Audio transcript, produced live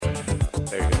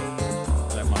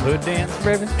Hood dance,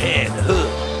 baby? Yeah, the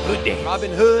hood dance.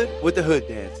 Robin Hood with the hood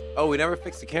dance. Oh, we never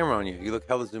fixed the camera on you. You look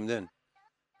hella zoomed in.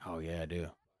 Oh, yeah, I do.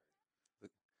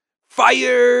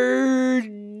 Fired!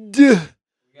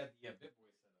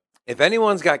 If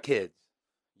anyone's got kids,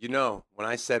 you know when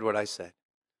I said what I said,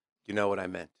 you know what I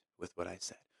meant with what I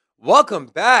said. Welcome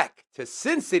back to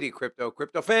Sin City Crypto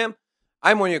fam.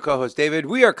 I'm one of your co-hosts, David.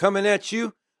 We are coming at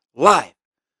you live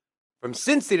from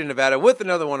Sin City, Nevada with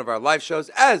another one of our live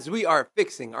shows as we are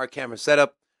fixing our camera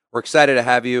setup. We're excited to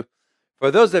have you.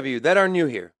 For those of you that are new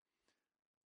here,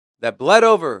 that bled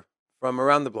over from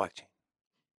around the blockchain,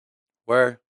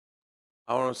 where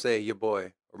I want to say your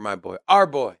boy or my boy, our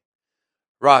boy,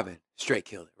 Robin, straight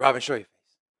killed it. Robin, show your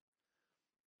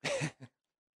face.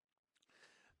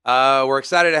 We're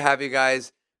excited to have you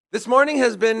guys. This morning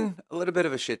has been a little bit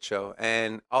of a shit show,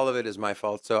 and all of it is my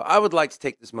fault. So I would like to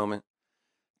take this moment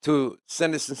to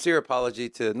send a sincere apology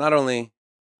to not only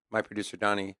my producer,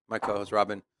 Donnie, my co-host,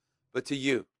 Robin, but to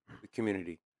you, the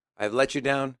community. I've let you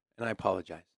down, and I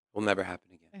apologize. Will never happen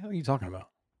again. What the hell are you talking about?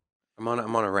 I'm on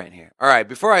a rant here. All right,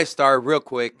 before I start, real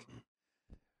quick,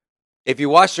 if you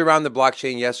watched Around the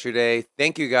Blockchain yesterday,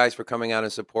 thank you guys for coming out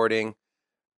and supporting.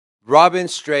 Robin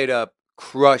straight up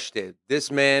crushed it.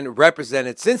 This man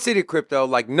represented Sin City Crypto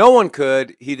like no one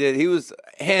could. He did. He was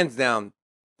hands down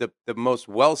the most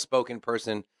well-spoken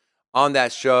person on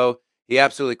that show. He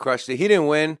absolutely crushed it. He didn't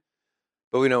win,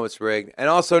 but we know it's rigged. And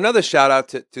also another shout out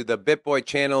to the BitBoy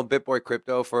channel, BitBoy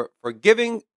Crypto, for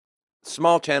giving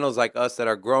small channels like us that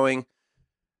are growing,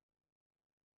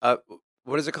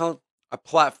 what is it called? A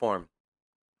platform.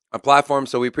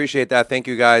 So we appreciate that. Thank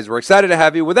you guys. We're excited to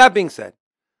have you. With that being said,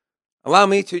 allow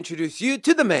me to introduce you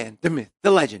to the man, the myth,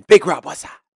 the legend, Big Rob. What's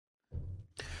up?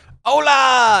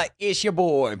 Hola, it's your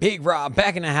boy, Big Rob,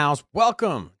 back in the house.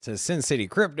 Welcome to Sin City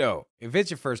Crypto. If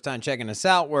it's your first time checking us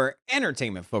out, we're an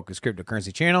entertainment-focused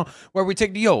cryptocurrency channel where we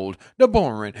take the old, the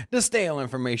boring, the stale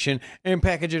information and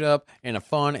package it up in a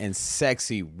fun and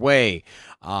sexy way.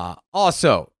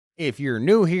 Also, if you're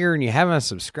new here and you haven't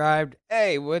subscribed,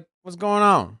 hey, what's going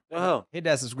on? Oh, hit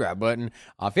that subscribe button.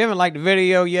 If you haven't liked the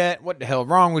video yet, what the hell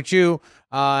wrong with you?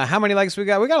 How many likes we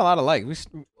got? We got a lot of likes.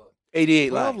 88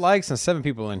 12 likes and 7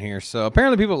 people in here. So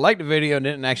apparently people liked the video and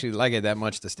didn't actually like it that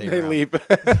much to stay they around. leave.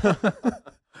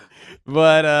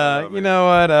 But you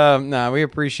know what? We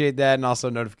appreciate that, and also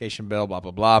notification bell, blah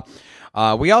blah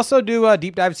blah. We also do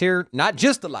deep dives here, not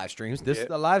just the live streams. This is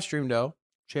the live stream though.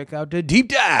 Check out the deep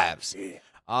dives.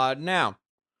 Now,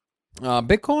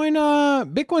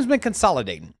 Bitcoin's been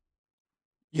consolidating.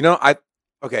 You know,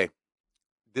 okay,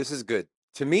 this is good.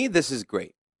 To me, this is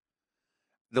great.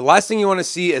 The last thing you want to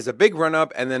see is a big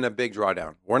run-up and then a big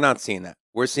drawdown. We're not seeing that.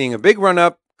 We're seeing a big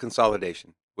run-up,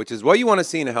 consolidation, which is what you want to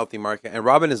see in a healthy market. And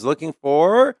Robin is looking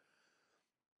for...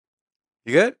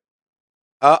 You good?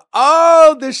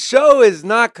 The show is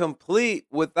not complete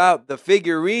without the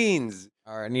figurines.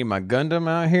 All right, I need my Gundam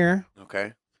out here.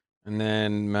 Okay. And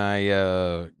then my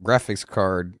graphics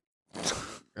card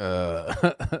guy.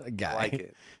 I like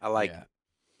it. I like it.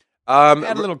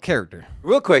 Add a little character.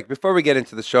 Real quick, before we get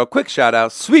into the show, quick shout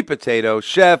out, Sweet Potato,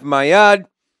 Chef Mayad,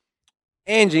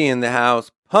 Angie in the house,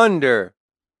 Punder,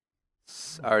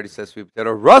 I already said Sweet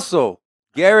Potato, Russell,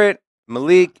 Garrett,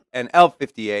 Malik, and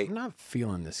L58. I'm not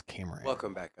feeling this camera.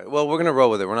 Welcome back. Well, we're going to roll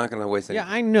with it. We're not going to waste any time.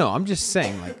 Yeah, I know. I'm just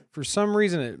saying, like, for some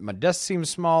reason, my desk seems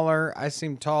smaller. I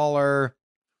seem taller.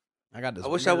 I got this. I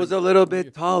wish I was a little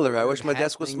bit taller. I wish my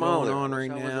desk was smaller. Going on right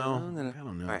now. I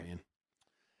don't know, right. man.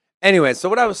 Anyway, so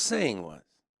what I was saying was,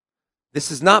 this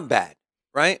is not bad,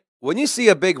 right? When you see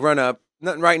a big run up,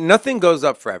 right, nothing goes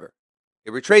up forever.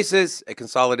 It retraces, it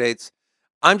consolidates.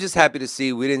 I'm just happy to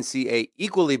see we didn't see a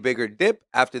equally bigger dip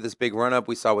after this big run up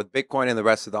we saw with Bitcoin and the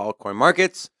rest of the altcoin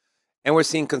markets. And we're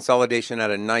seeing consolidation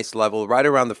at a nice level, right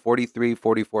around the $43,000,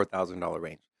 $44,000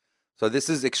 range. So this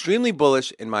is extremely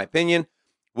bullish, in my opinion.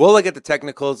 We'll look at the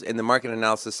technicals in the market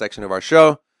analysis section of our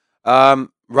show.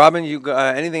 Robin, you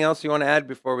anything else you want to add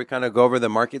before we kind of go over the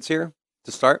markets here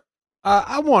to start?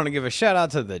 I want to give a shout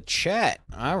out to the chat.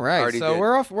 All right, so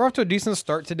we're off to a decent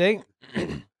start today.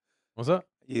 What's up?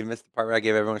 You missed the part where I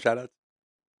gave everyone shout outs?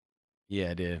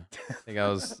 Yeah, I did. I think I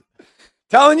was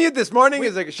telling you this morning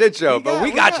is like a shit show, but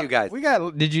we got you guys. We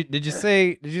got. Did you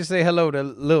say hello to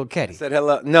Lil Katie? I said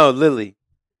hello. No, Lily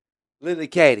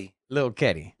Katie. Lil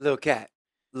Katie. Lil Cat.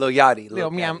 Lil Yachty.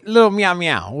 Lil meow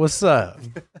meow. What's up?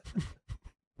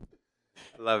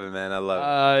 I love it, man. I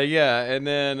love it. Yeah, and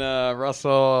then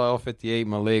Russell L58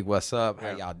 Malik, what's up?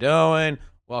 How y'all doing?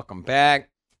 Welcome back.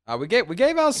 We gave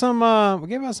out some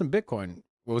Bitcoin.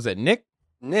 What was it, Nick?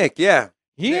 Nick, yeah.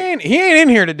 He ain't in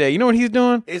here today. You know what he's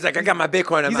doing? He's like, I got my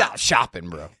Bitcoin. He's out shopping,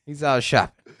 bro. He's out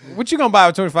shopping. What you gonna buy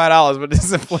with $25? But this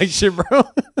is inflation, bro.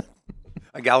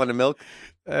 A gallon of milk?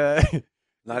 Uh,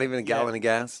 Not even a gallon of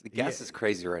gas? The gas is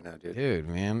crazy right now, dude. dude,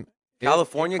 man.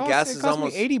 California gas is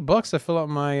almost me $80 to fill up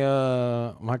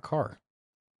my my car.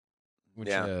 Which,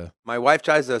 my wife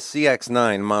drives a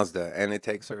CX-9 Mazda, and it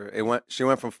takes her. She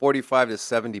went from 45 to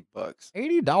 $70.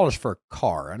 $80 for a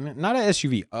car, not an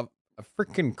SUV, a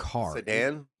freaking car,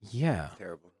 sedan. Yeah,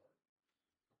 terrible.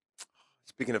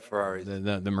 Speaking of Ferraris,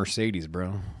 the Mercedes,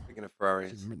 bro. Speaking of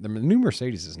Ferraris, the new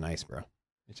Mercedes is nice, bro. Let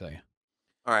me tell you.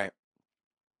 All right,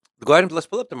 go ahead and let's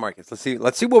pull up the markets.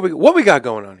 Let's see what we got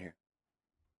going on here.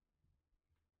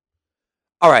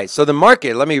 All right, so the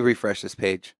market. Let me refresh this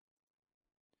page.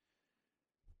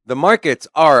 The markets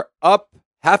are up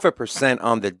 0.5%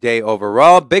 on the day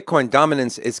overall. Bitcoin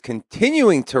dominance is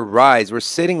continuing to rise. We're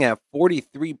sitting at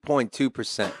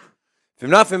 43.2%. If you're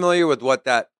not familiar with what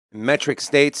that metric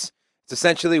states, it's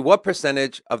essentially what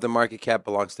percentage of the market cap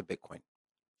belongs to Bitcoin.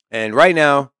 And right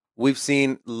now, we've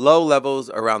seen low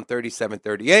levels around 37,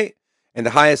 38. And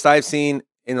the highest I've seen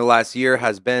in the last year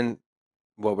has been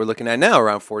what we're looking at now,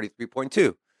 around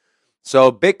 43.2.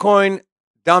 So Bitcoin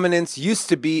dominance used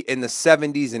to be in the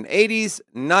 70s and 80s.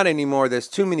 Not anymore. There's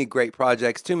too many great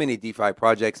projects, too many DeFi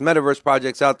projects, metaverse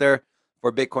projects out there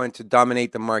for Bitcoin to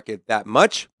dominate the market that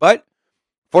much. But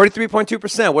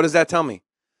 43.2%, what does that tell me?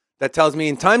 That tells me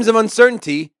in times of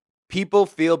uncertainty, people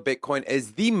feel Bitcoin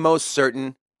is the most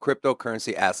certain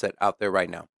cryptocurrency asset out there right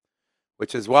now,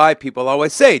 which is why people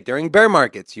always say during bear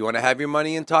markets, you want to have your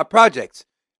money in top projects,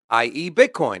 i.e.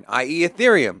 Bitcoin, i.e.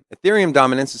 Ethereum. Ethereum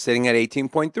dominance is sitting at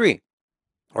 18.3.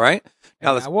 All right.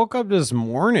 Now I woke up this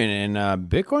morning and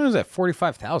Bitcoin was at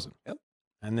 45,000. Yep.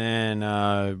 And then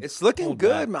it's looking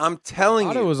good. I'm telling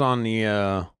you. I thought it was on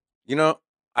the. You know,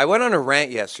 I went on a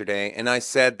rant yesterday and I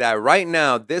said that right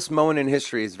now, this moment in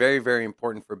history is very, very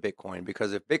important for Bitcoin,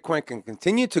 because if Bitcoin can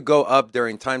continue to go up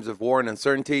during times of war and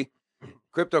uncertainty,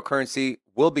 cryptocurrency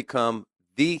will become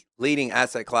the leading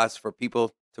asset class for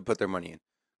people to put their money in.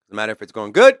 Doesn't matter if it's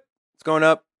going good, it's going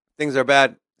up. Things are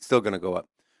bad, it's still going to go up.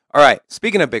 All right.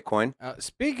 Speaking of Bitcoin.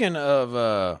 Speaking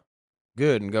of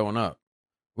good and going up,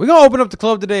 we going to open up the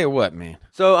club today or what, man?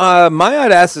 So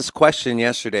Mayad asked this question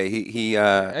yesterday. He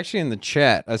actually in the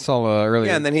chat, I saw earlier.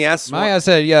 Yeah, and then he asked. Mayad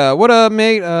said, yeah, what up,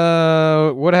 mate?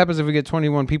 What happens if we get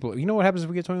 21 people? You know what happens if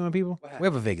we get 21 people? We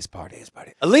have a Vegas party.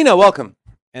 Alina, welcome.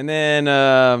 And then,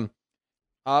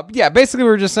 yeah, basically we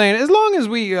were just saying, as long as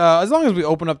we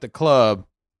open up the club,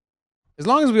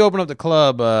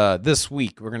 this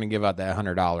week, we're gonna give out that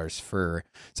 $100 for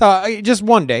just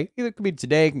one day. Either it could be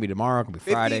today, it can be tomorrow, it can be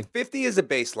Friday. 50 is a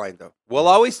baseline, though. We'll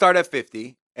always start at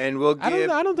 50, and we'll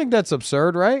give. I don't think that's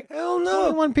absurd, right? Hell no.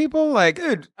 21 people, like,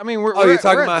 dude. I mean, you're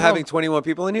talking about having 21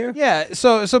 people in here? Yeah.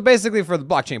 So basically, for the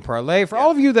blockchain parlay, for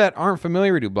all of you that aren't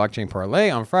familiar, we do blockchain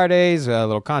parlay on Fridays. A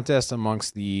little contest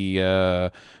amongst the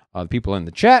people in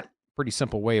the chat. Pretty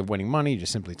simple way of winning money. You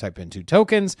just simply type in 2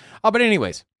 tokens. But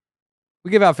anyways. We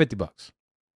give out $50,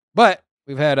 but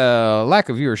we've had a lack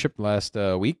of viewership last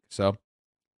week. So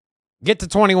get to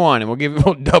 21 and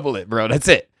we'll double it, bro. That's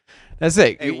it.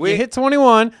 Hey, we hit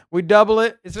 21. We double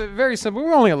it. It's very simple.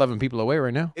 We're only 11 people away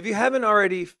right now. If you haven't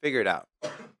already figured out,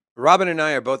 Robin and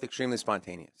I are both extremely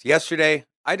spontaneous. Yesterday,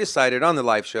 I decided on the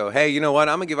live show, hey, you know what?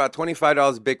 I'm going to give out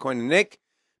 $25 Bitcoin to Nick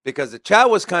because the chat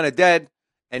was kind of dead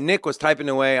and Nick was typing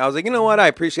away. I was like, you know what? I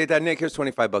appreciate that, Nick. Here's $25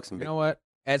 in Bitcoin. You know what?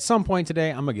 At some point today,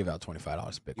 I'm gonna give out $25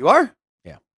 Bitcoin. You are?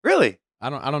 Yeah. Really?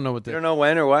 I don't know what. You don't know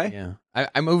when or why? Yeah.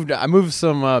 I moved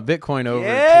some Bitcoin over.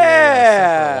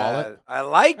 Yeah. To wallet. I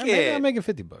like it. I'm making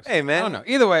 $50. Hey man. I don't know.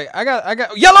 Either way, I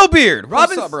got Yellow Beard.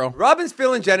 What's up, bro? Robin's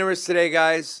feeling generous today,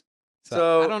 guys.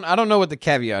 So I don't know what the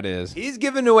caveat is. He's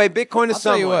giving away Bitcoin to someone.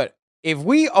 Tell you what. If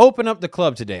we open up the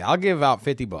club today, I'll give out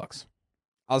 $50.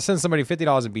 I'll send somebody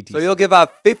 $50 in BTC. So you'll give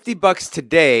out $50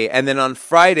 today, and then on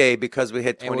Friday, because we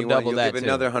hit 21, you'll give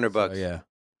another $100. So, yeah.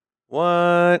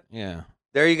 What? Yeah.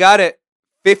 There you got it.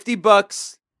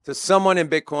 $50 to someone in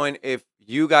Bitcoin. If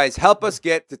you guys help us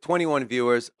get to 21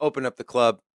 viewers, open up the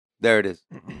club. There it is.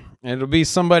 And it'll be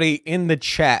somebody in the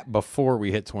chat before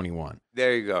we hit 21.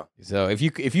 There you go. So if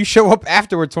you show up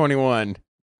after we're 21,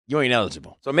 you ain't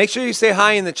eligible. So make sure you say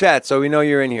hi in the chat so we know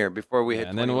you're in here before we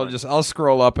hit 21. And then I'll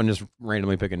scroll up and just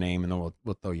randomly pick a name, and then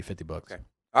we'll throw you $50. Okay.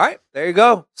 All right. There you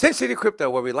go. Sin City Crypto,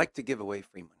 where we like to give away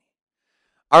free money.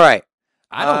 All right.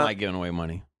 I don't like giving away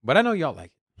money, but I know y'all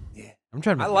like it. Yeah. I'm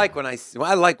trying to. I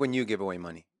like when you give away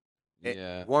money.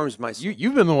 It warms my soul.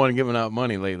 You've been the one giving out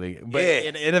money lately, but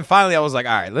Yeah. and then finally I was like,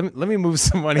 all right, let me move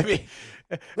some money.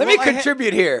 Let me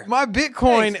contribute here. My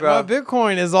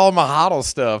Bitcoin, is all my hodl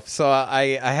stuff. So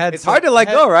I had. It's hard to let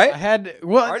go, right? I had.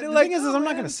 Well, the thing is I'm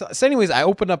not gonna. So anyways, I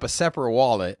opened up a separate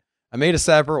wallet. I made a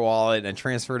separate wallet and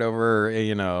transferred over,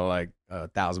 like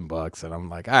 $1,000, and I'm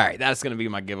like, all right, that's gonna be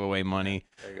my giveaway money.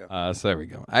 There you go. So there we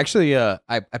go. Actually,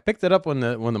 I picked it up when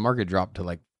the market dropped to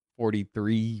like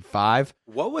 43.5.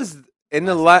 What was in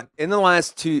the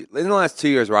last 2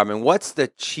 years, Robin? What's the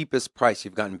cheapest price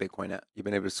you've gotten Bitcoin at? You've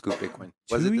been able to scoop Bitcoin.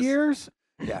 Was 2 years?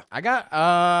 Yeah. I got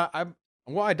I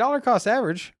dollar cost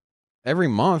average. Every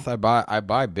month I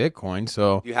buy Bitcoin.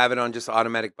 So you have it on just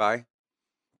automatic buy?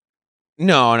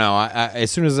 No. I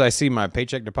as soon as I see my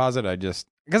paycheck deposit,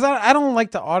 because I don't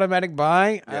like to automatic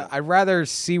buy. Yeah. I'd rather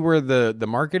see where the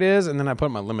market is, and then I put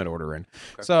my limit order in.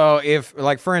 Okay. So if,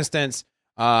 like, for instance,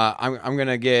 I'm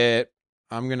gonna get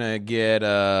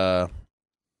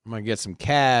some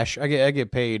cash. I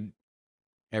get paid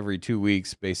every 2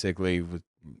 weeks, basically, with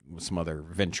some other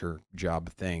venture job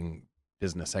thing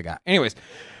business I got. Anyways.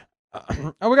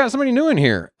 We got somebody new in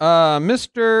here.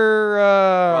 Mr.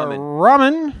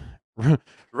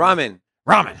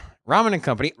 Ramen and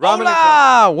Company.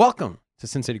 Hola! Welcome to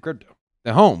Sin City Crypto,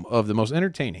 the home of the most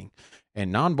entertaining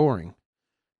and non-boring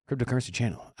cryptocurrency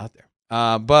channel out there.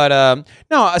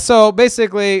 No. So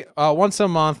basically, once a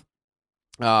month,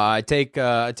 I say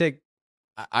the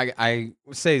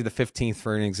 15th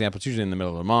for an example. It's usually in the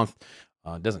middle of the month.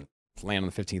 It doesn't land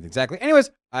on the 15th exactly. Anyways,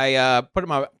 I put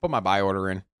my buy order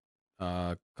in.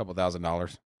 A couple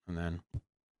 $1,000, and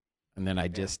then I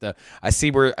just I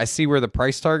see where the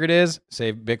price target is.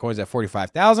 Say Bitcoin's at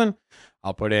 45,000,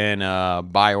 I'll put in a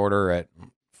buy order at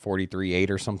 43.8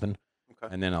 or something,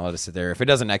 and then I'll let it sit there. If it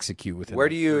doesn't execute within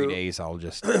 3 days, I'll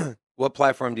just. What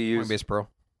platform do you use? Coinbase Pro.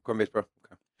 Coinbase Pro.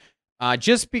 Okay.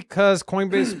 Just because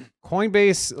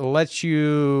Coinbase lets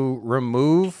you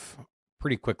remove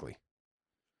pretty quickly.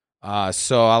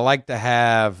 So I like to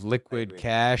have liquid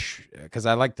cash because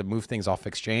I like to move things off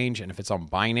exchange. And if it's on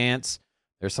Binance,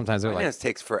 there's sometimes Binance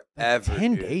takes forever.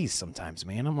 10 days sometimes,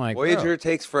 man. I'm like, Voyager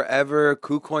takes forever.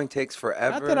 KuCoin takes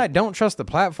forever. Not that I don't trust the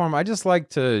platform. I just like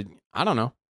to. I don't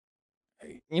know.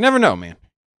 You never know, man.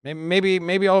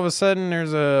 Maybe all of a sudden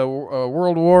there's a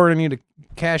world war and I need to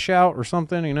cash out or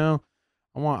something. I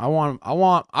want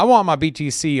my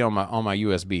BTC on my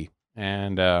USB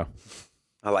and.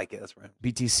 I like it. That's right.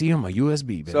 BTC on my USB,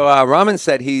 baby. So Ramen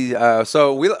said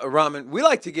Ramen, we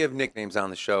like to give nicknames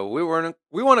on the show. We want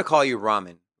to call you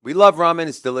Ramen. We love ramen.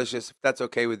 It's delicious. If that's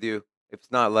okay with you. If it's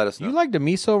not, let us know. You like the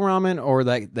miso ramen or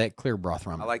that clear broth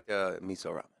ramen? I like the miso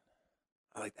ramen.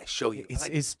 I like that shoyu.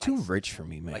 It's too rich for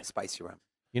me, man. I like spicy ramen.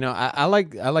 I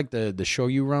like the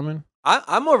shoyu ramen.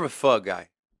 I'm more of a pho guy.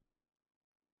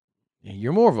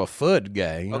 You're more of a FUD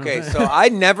guy. Okay, so I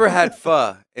never had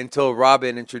pho until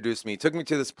Robin introduced me. He took me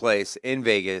to this place in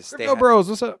Vegas. Bros,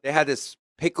 what's up? They had this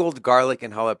pickled garlic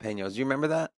and jalapenos. Do you remember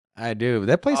that? I do.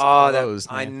 That place closed.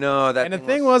 I know that. And the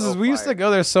thing was we used to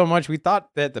go there so much. We thought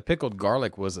that the pickled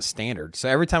garlic was a standard. So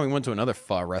every time we went to another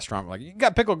pho restaurant, we're like, "You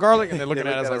got pickled garlic?" And they're looking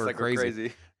at us like we're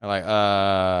crazy. They're like,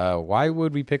 why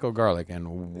would we pickle garlic?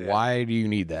 And why do you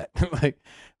need that? like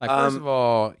first of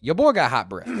all, your boy got hot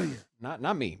breath. Right here.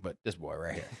 Not me, but this boy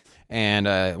right here.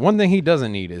 And one thing he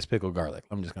doesn't need is pickled garlic.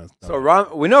 I'm just gonna. So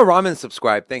we know Ramen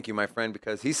subscribed. Thank you, my friend,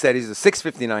 because he said he's a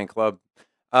 659 club.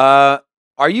 Are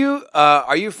you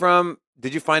from?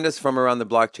 Did you find us from around the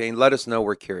blockchain? Let us know.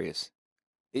 We're curious.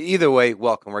 Either way,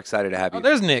 welcome. We're excited to have you.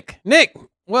 There's Nick. Nick,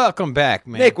 welcome back,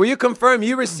 man. Nick, will you confirm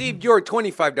you received your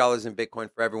 $25 in Bitcoin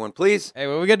for everyone, please? Hey,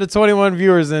 when we get to 21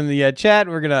 viewers in the chat,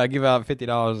 we're gonna give out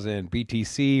 $50 in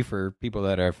BTC for people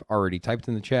that have already typed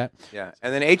in the chat. Yeah,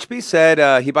 and then HP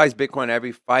said he buys Bitcoin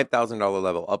every $5,000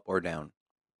 level, up or down.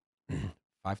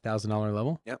 $5,000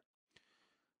 level. Yep.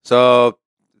 So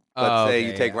let's say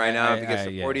you take right now. If it gets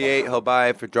to 48, he'll buy.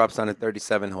 If it drops down to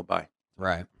 37, he'll buy.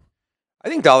 Right. I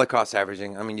think dollar cost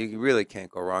averaging, I mean, you really can't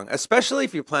go wrong, especially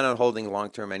if you plan on holding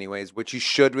long-term anyways, which you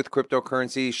should with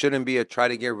cryptocurrency. It shouldn't be a try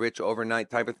to get rich overnight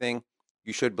type of thing.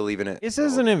 You should believe in it. This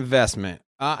is an investment.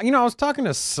 I was talking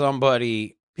to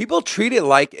somebody. People treat it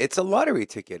like it's a lottery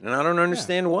ticket, and I don't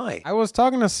understand why. I was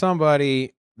talking to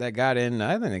somebody that got in,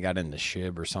 I think they got into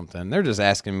SHIB or something. They're just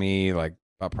asking me, like,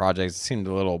 about projects. It seemed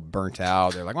a little burnt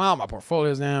out. They're like, well, my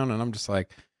portfolio's down, and I'm just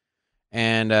like...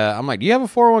 And I'm like, do you have a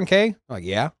 401k? I'm like,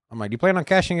 yeah. I'm like, do you plan on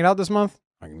cashing it out this month?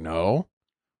 I'm like, no.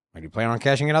 I'm like, do you plan on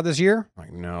cashing it out this year? I'm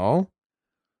like, no.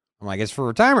 I'm like, it's for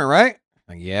retirement, right?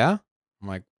 I'm like, yeah. I'm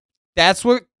like, that's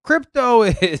what crypto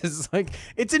is. Like,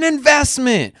 it's an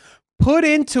investment. Put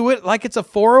into it like it's a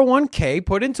 401k.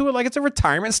 Put into it like it's a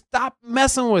retirement. Stop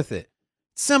messing with it.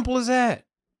 Simple as that.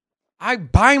 I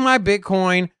buy my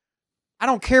Bitcoin. I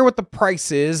don't care what the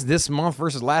price is this month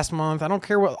versus last month. I don't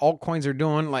care what altcoins are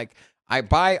doing. Like, I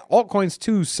buy altcoins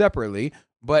too separately,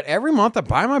 but every month I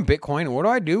buy my Bitcoin. And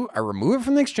what do? I remove it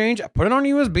from the exchange. I put it on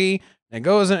USB. And it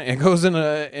goes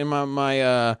in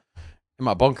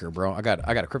my bunker, bro. I got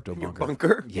a crypto bunker. Your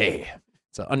bunker? Yeah.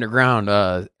 It's an underground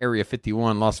Area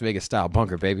 51 Las Vegas style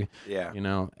bunker, baby. Yeah. You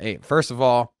know, hey, first of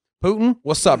all, Putin,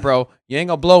 what's up, bro? You ain't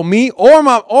gonna blow me or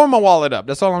my wallet up.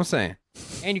 That's all I'm saying.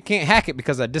 And you can't hack it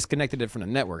because I disconnected it from the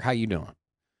network. How you doing?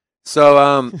 So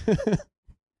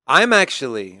I'm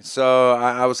actually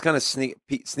I was kind of sneak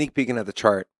peeking at the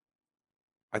chart.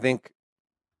 I think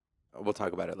we'll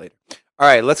talk about it later. All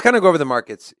right, let's kind of go over the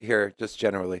markets here, just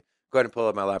generally. Go ahead and pull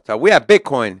up my laptop. We have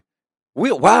Bitcoin.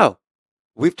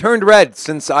 We've turned red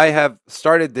since I have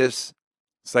started this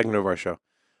segment of our show.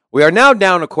 We are now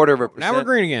down 0.25%. Now we're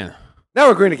green again. Now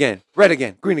we're green again. Red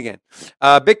again. Green again.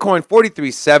 Bitcoin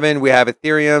 43.7. We have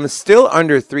Ethereum still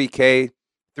under 3K.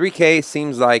 3K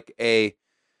seems like a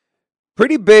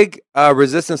pretty big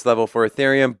resistance level for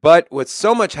Ethereum, but with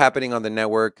so much happening on the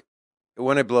network,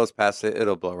 when it blows past it,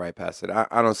 it'll blow right past it.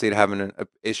 I don't see it having an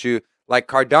issue. Like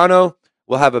Cardano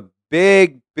will have a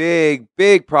big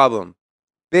problem.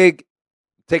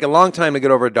 Take a long time to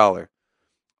get over $1.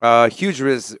 Huge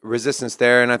resistance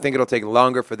there, and I think it'll take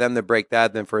longer for them to break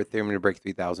that than for Ethereum to break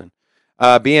 3,000.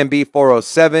 BNB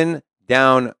 407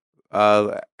 down.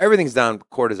 Everything's down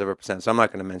 0.25%, so I'm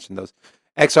not going to mention those.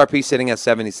 XRP sitting at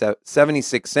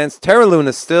 76 cents. Terra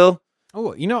Luna still.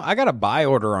 Oh, you know, I got a buy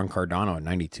order on Cardano at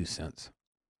 92 cents.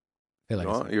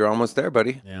 You're almost there,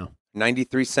 buddy. Yeah.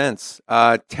 93 cents.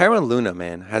 Terra Luna,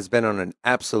 man, has been on an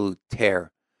absolute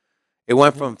tear. It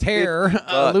went from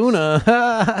Luna.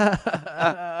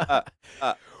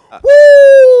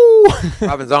 Woo!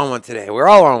 Robin's on one today. We're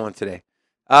all on one today.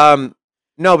 No,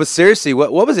 but seriously,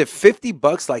 what was it?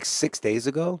 $50 like 6 days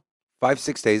ago?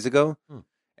 5-6 days ago?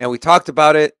 And we talked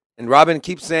about it. And Robin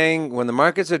keeps saying when the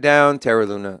markets are down, Terra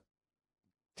Luna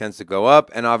tends to go up,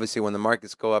 and obviously when the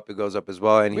markets go up, it goes up as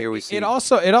well. And here we see it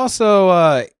also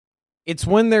it's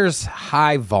when there's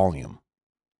high volume,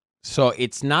 so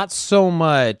it's not so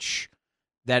much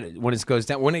that when it goes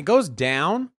down. When it goes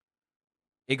down,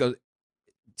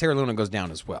 Terra Luna goes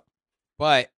down as well.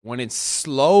 But when it's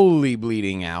slowly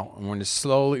bleeding out, and when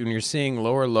you're seeing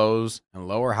lower lows and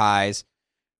lower highs,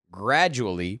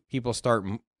 gradually people start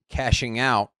cashing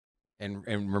out and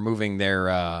removing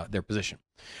their position.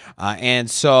 And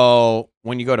so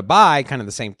when you go to buy, kind of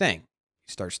the same thing.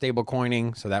 You start stable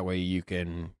coining, so that way you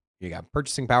got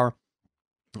purchasing power.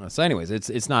 So anyways,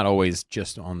 it's not always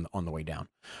just on the way down.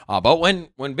 But when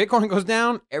Bitcoin goes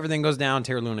down, everything goes down,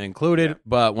 Terra Luna included. Yeah.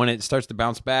 But when it starts to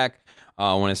bounce back,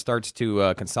 when it starts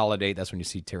to consolidate, that's when you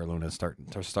see Terra Luna starting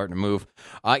to move.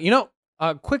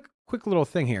 Quick little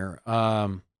thing here.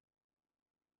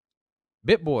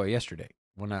 BitBoy yesterday,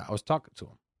 when I was talking to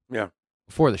him,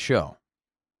 before the show,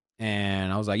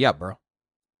 and I was like, "Yeah, bro,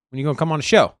 when you gonna come on the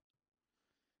show?"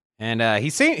 And he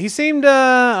seemed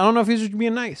I don't know if he was just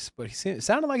being nice, but it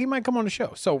sounded like he might come on the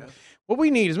show. So what we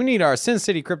need our Sin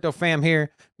City crypto fam here.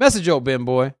 Message old Ben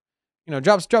Boy,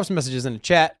 drop some messages in the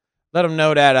chat. Let him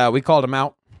know that we called him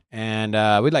out, and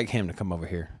we'd like him to come over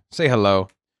here, say hello,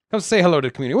 come say hello to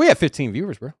the community. We have 15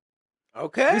 viewers, bro.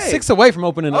 Okay. We're 6 away from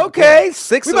opening up. Okay,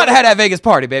 6 We about to have that Vegas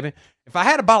party, baby. If I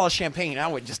had a bottle of champagne, I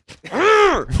would just...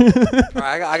 All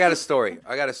right, I got a story.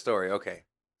 Okay.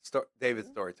 David's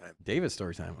story time. David's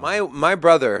story time. My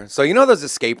brother, so you know those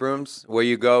escape rooms where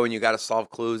you go and you got to solve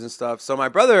clues and stuff? So my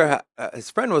brother,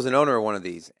 his friend was an owner of one of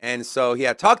these. And so he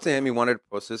had talked to him. He wanted to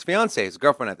propose to his fiance, his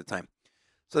girlfriend at the time.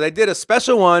 So they did a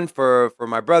special one for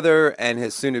my brother and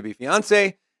his soon-to-be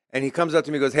fiance. And he comes up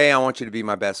to me and goes, "Hey, I want you to be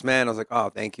my best man." I was like, "Oh,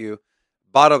 thank you."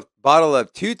 Bottle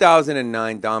of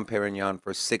 2009 Dom Perignon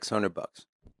for $600.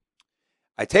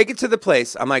 I take it to the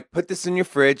place. I'm like, "Put this in your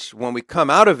fridge. When we come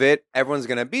out of it, everyone's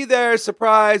going to be there.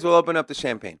 Surprise. We'll open up the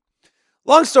champagne."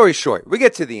 Long story short, we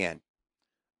get to the end.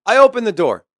 I open the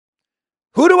door.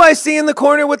 Who do I see in the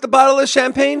corner with the bottle of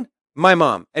champagne? My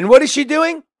mom. And what is she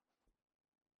doing?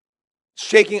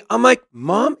 Shaking. I'm like,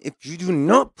 "Mom, if you do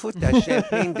not put that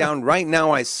champagne down right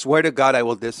now, I swear to God, I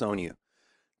will disown you.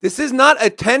 This is not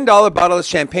a $10 bottle of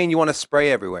champagne you want to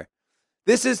spray everywhere.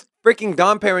 This is freaking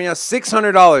Dom Perignon,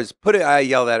 $600. Put it." I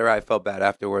yelled at her. I felt bad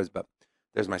afterwards, but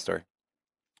there's my story.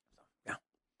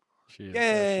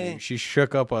 Yeah. She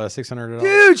shook up $600.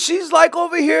 Dude, she's like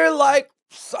over here like,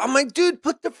 I'm like, "Dude,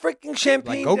 put the freaking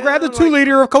champagne down. Go grab the like,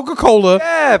 2-liter of Coca-Cola.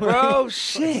 Yeah, bro.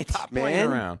 Shit, Stop man. playing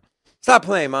around. Stop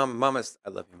playing, Mom. I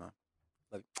love you, Mom.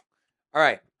 Love you. All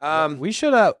right. We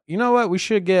should you know what?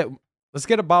 Let's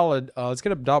get a bottle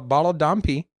of Dom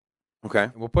P. Okay.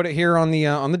 We'll put it here on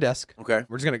the desk. Okay.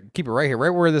 We're just gonna keep it right here, right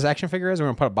where this action figure is. We're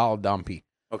gonna put a bottle of Dom P.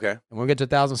 Okay. And when we get to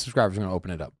 1,000 subscribers, we're gonna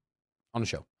open it up on the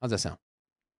show. How's that sound?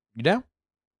 You down?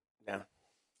 Yeah.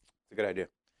 It's a good idea.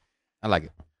 I like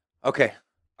it. Okay.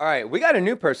 All right. We got a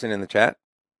new person in the chat.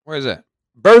 Where is it?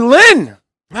 Berlin.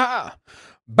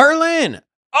 Berlin.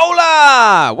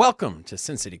 Hola! Welcome to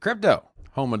Sin City Crypto,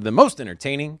 home of the most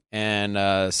entertaining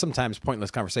and sometimes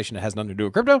pointless conversation that has nothing to do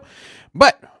with crypto,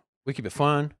 but we keep it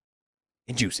fun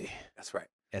and juicy. That's right.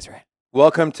 That's right.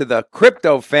 Welcome to the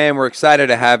Crypto Fam. We're excited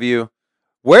to have you.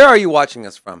 Where are you watching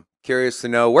us from? Curious to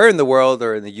know. Where in the world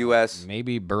or in the U.S.?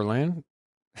 Maybe Berlin.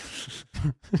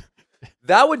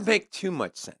 That would make too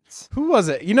much sense. Who was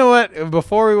it? You know what?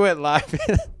 Before we went live,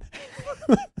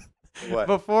 What?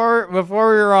 before we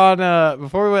were on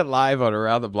before we went live on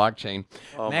Around the Blockchain,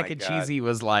 Oh Mac my and God. Cheesy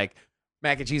was like,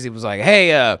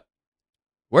 hey,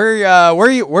 where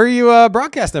are you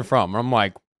broadcasting from? I'm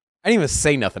like, I didn't even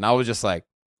say nothing. I was just like,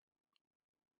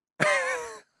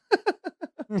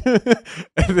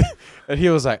 and he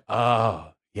was like,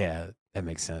 oh yeah, that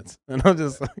makes sense. And I'm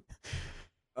just like,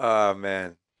 Oh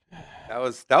man, that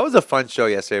was a fun show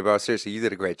yesterday, bro. Seriously, you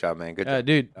did a great job, man. Good job.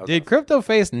 dude, That was did awesome. Crypto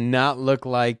Face not look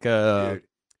like Dude.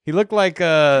 he looked like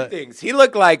Two things. He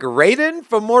looked like Raiden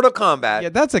from Mortal Kombat. yeah,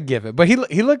 that's a given. But he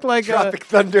looked like Tropic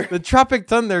Thunder. the Tropic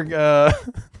Thunder.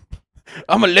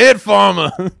 I'm a lead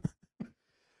farmer.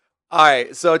 All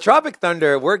right, so Tropic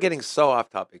Thunder, we're getting so off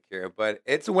topic here, but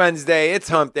it's Wednesday, it's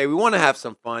hump day. We want to have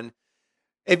some fun.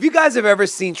 If you guys have ever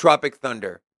seen Tropic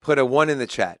Thunder, put a 1 in the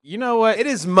chat. You know what? It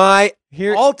is my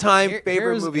Here- all-time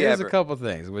favorite movie here's ever. a couple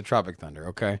things with Tropic Thunder.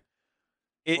 Okay,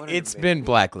 What an it's amazing been movie.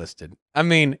 blacklisted. I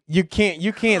mean, you can't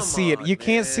Come see it. on, You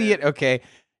can't see it. man. Okay,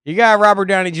 you got Robert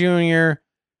Downey Jr.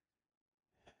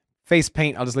 face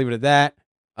paint. I'll just leave it at that.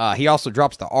 He also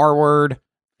drops the R word,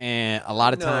 and a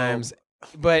lot of No. times,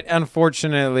 but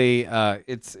unfortunately,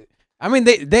 it's. I mean,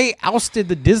 they ousted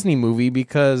the Disney movie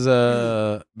because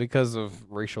of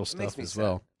racial makes stuff me as sad.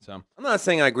 well. So, I'm not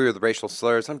saying I agree with racial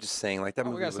slurs. I'm just saying like that Oh,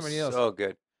 we movie got was somebody else. so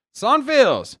good.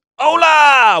 Sonfils,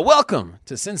 hola, welcome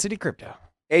to Sin City Crypto.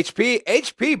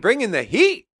 HP bringing the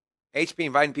heat. HP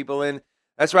inviting people in.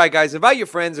 That's right, guys. Invite your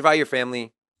friends, invite your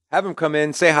family. Have them come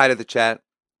in, say hi to the chat.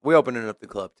 We're opening up the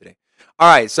club today.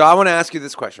 All right, so I want to ask you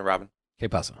this question, Robin. Que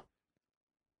pasa?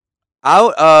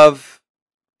 Out of,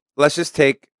 let's just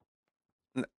take,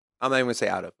 I'm not even going to say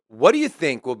out of. What do you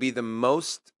think will be the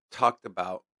most talked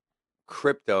about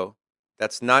crypto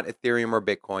that's not Ethereum or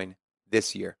Bitcoin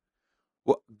this year?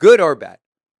 Good or bad?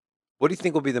 What do you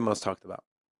think will be the most talked about?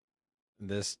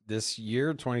 This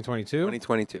year, 2022.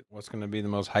 2022. What's going to be the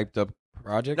most hyped up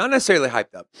project? Not necessarily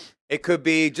hyped up. It could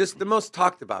be just the most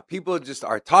talked about. People just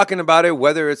are talking about it,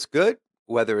 whether it's good,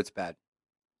 whether it's bad.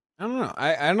 I don't know.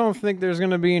 I don't think there's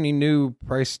going to be any new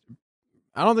price.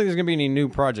 I don't think there's going to be any new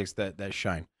projects that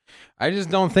shine. I just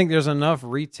don't think there's enough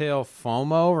retail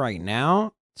FOMO right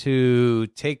now to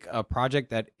take a project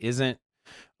that isn't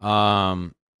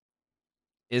in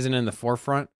the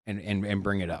forefront and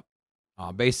bring it up.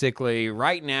 Basically,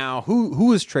 right now,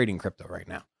 who is trading crypto right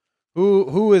now?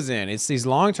 Who is in? It's these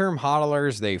long-term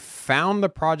hodlers. They found the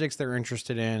projects they're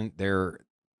interested in.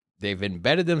 They've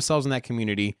embedded themselves in that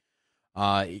community.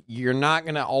 You're not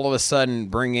gonna all of a sudden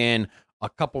bring in a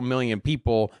couple million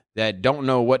people that don't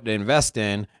know what to invest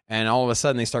in, and all of a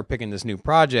sudden they start picking this new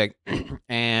project.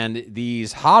 And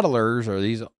these hodlers or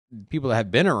these people that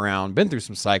have been around, been through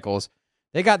some cycles,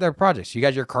 they got their projects. You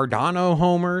got your Cardano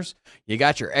homers, you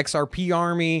got your XRP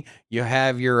army, you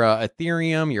have your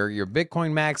Ethereum, your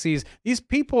Bitcoin maxis. These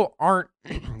people aren't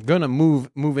gonna move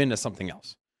into something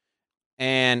else.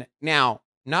 And now,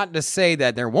 not to say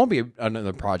that there won't be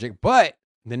another project, but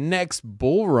the next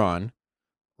bull run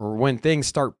or when things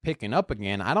start picking up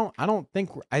again,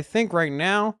 I think right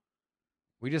now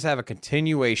we just have a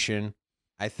continuation.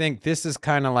 I think this is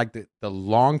kind of like the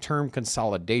long-term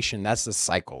consolidation. That's the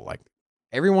cycle. Like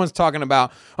everyone's talking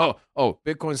about, oh,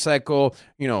 Bitcoin cycle,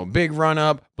 big run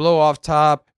up, blow off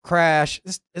top, crash.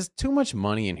 There's too much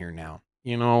money in here now.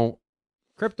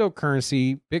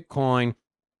 Cryptocurrency, Bitcoin,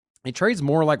 it trades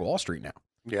more like Wall Street now.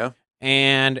 Yeah.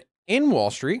 And in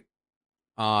Wall Street,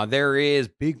 there is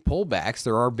big pullbacks.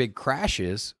 There are big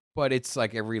crashes, but it's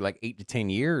like every 8 to 10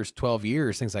 years, 12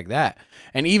 years, things like that.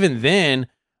 And even then,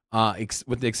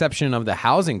 with the exception of the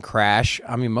housing crash,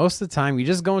 I mean, most of the time you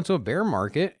just go into a bear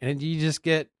market and you just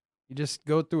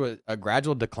go through a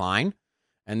gradual decline.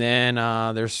 And then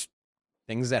there's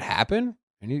things that happen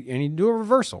and you do a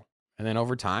reversal. And then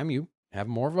over time you have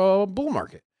more of a bull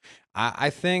market. I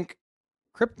think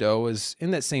crypto is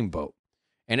in that same boat.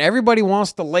 And everybody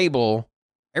wants to look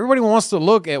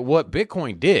at what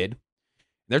Bitcoin did.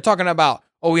 They're talking about,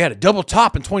 oh, we had a double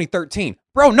top in 2013.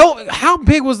 Bro, no, how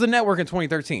big was the network in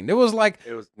 2013? It was like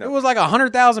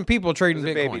 100,000 people trading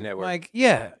Bitcoin. Baby network. Like,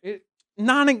 yeah, you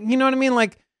know what I mean?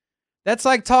 Like, that's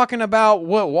like talking about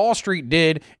what Wall Street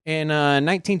did in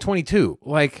 1922.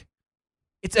 Like,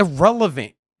 it's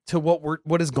irrelevant to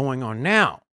what is going on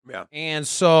now. Yeah. And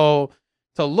so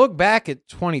to look back at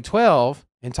 2012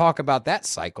 and talk about that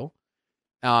cycle,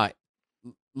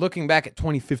 looking back at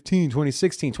 2015,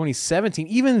 2016, 2017,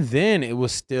 even then it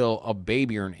was still a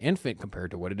baby or an infant compared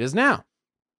to what it is now.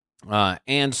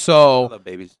 And so I love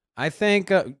babies. I think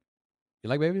you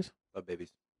like babies? Love babies.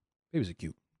 Babies are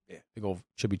cute. Yeah. Big old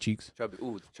chubby cheeks. Chubby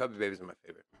babies are my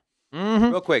favorite.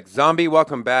 Mm-hmm. Real quick, Zombie,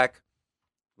 welcome back.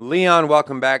 Leon,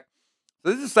 welcome back.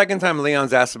 So this is the second time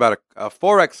Leon's asked about a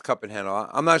Forex cup and handle.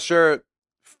 I'm not sure.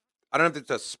 I don't know if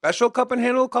it's a special cup and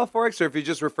handle called Forex or if you're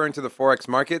just referring to the Forex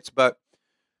markets, but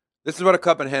this is what a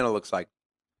cup and handle looks like.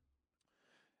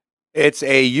 It's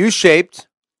a U-shaped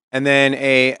and then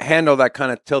a handle that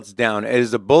kind of tilts down. It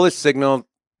is a bullish signal.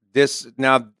 This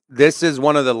is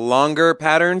one of the longer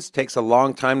patterns. Takes a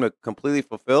long time to completely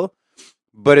fulfill,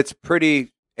 but it's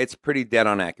pretty dead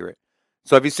on accurate.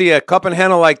 So if you see a cup and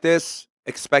handle like this,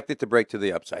 expect it to break to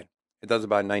the upside. It does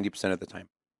about 90% of the time.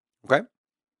 Okay?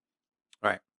 All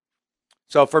right.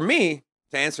 So for me,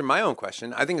 to answer my own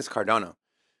question, I think it's Cardano.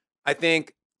 I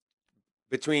think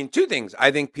between two things,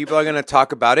 I think people are going to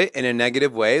talk about it in a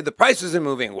negative way. The price isn't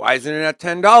moving. Why isn't it at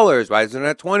 $10? Why isn't it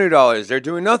at $20? They're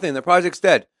doing nothing. The project's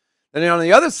dead. Then on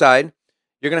the other side,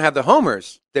 you're going to have the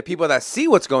homers, the people that see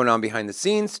what's going on behind the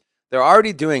scenes. They're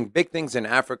already doing big things in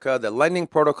Africa. The Lightning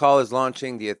protocol is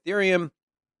launching. The Ethereum,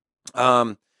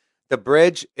 the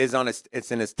bridge is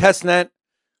it's in its test net.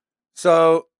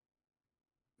 So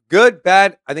good,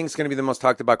 bad. I think it's going to be the most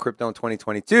talked about crypto in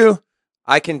 2022.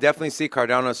 I can definitely see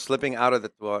Cardano slipping out of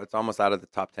it's almost out of the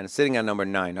top 10. It's sitting at number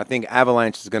 9. I think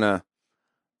Avalanche is going to,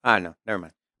 I don't know. Never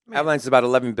mind. Avalanche is about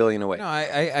 11 billion away. No,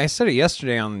 I said it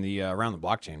yesterday on the Around the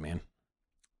Blockchain, man.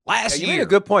 Last year, you made a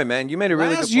good point, man. You made a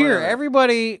really good point.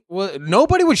 Last year,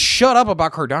 nobody would shut up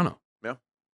about Cardano. Yeah,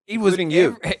 Including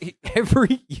you.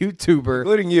 Every YouTuber,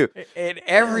 including you, and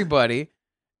everybody.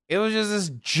 It was just this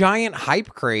giant hype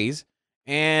craze,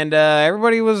 and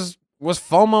everybody was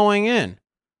FOMOing in.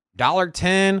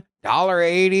 $1.10,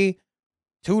 $1.80,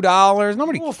 $2.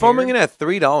 Nobody cared. FOMOing in at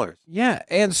 $3. Yeah,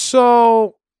 and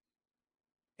so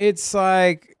it's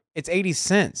like it's 80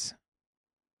 cents.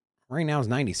 Right now it's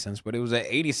 90 cents, but it was at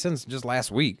 80 cents just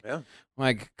last week. Yeah.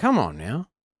 Like, come on now.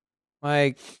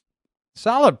 Like,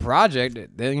 solid project.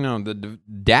 The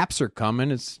dApps are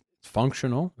coming. It's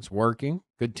functional. It's working.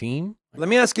 Good team. Let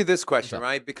me ask you this question,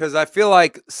 right? Because I feel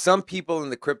like some people in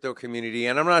the crypto community,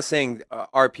 and I'm not saying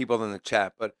our people in the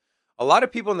chat, but a lot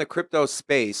of people in the crypto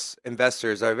space,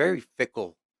 investors, are very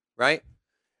fickle, right?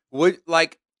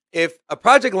 If a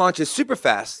project launches super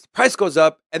fast, price goes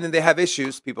up, and then they have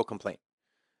issues, people complain.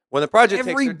 When the project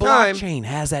takes their time, blockchain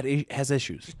has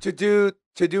issues to do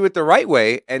it the right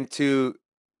way and to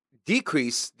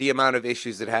decrease the amount of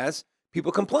issues it has,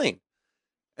 people complain,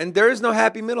 and there is no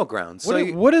happy middle ground. So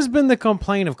what has been the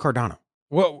complaint of Cardano?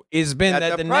 What has been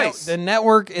that the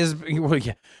network is? Well,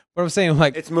 yeah, what I'm saying,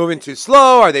 like, it's moving too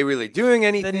slow. Are they really doing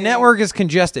anything? The network is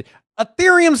congested.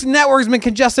 Ethereum's network has been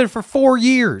congested for 4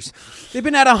 years. They've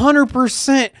been at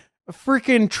 100%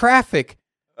 freaking traffic.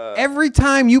 Every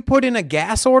time you put in a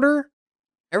gas order,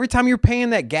 every time you're paying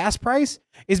that gas price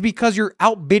is because you're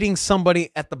outbidding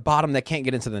somebody at the bottom that can't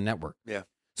get into the network. Yeah.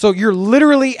 So you're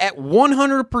literally at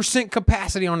 100%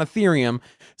 capacity on Ethereum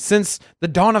since the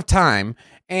dawn of time,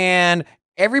 and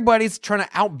everybody's trying to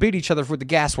outbid each other with the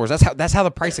gas wars. That's how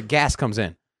the price of gas comes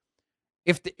in.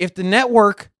 If the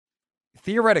network,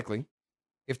 theoretically,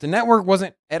 if the network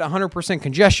wasn't at 100%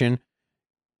 congestion,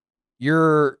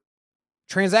 your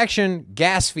transaction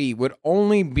gas fee would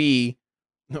only be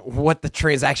what the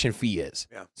transaction fee is.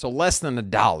 Yeah. So less than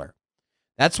 $1.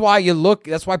 That's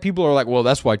why people are like, well,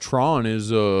 that's why Tron is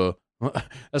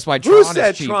that's why Tron Who is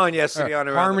said cheap. Tron yesterday on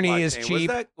Around Harmony the is Blockchain?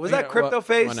 cheap. Was that Crypto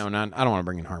Face? Well, no, I don't want to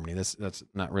bring in Harmony. That's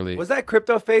not really. Was that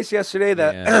Crypto Face yesterday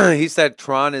that he said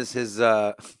Tron is his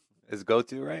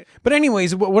go-to, right? But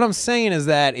anyways, what I'm saying is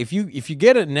that if you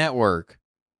get a network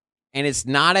and it's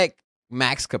not at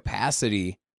max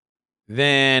capacity,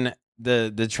 then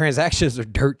the transactions are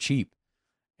dirt cheap.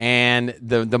 And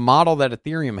the model that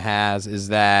Ethereum has is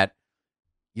that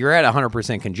you're at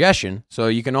 100% congestion, so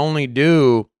you can only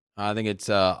do, I think it's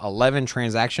 11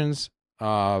 transactions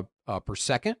per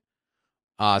second.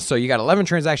 So you got 11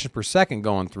 transactions per second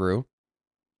going through,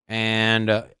 And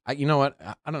you know what?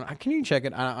 I don't know. Can you check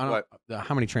it? I What? don't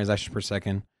how many transactions per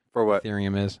second For what?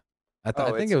 Ethereum is. I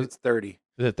think it's 30.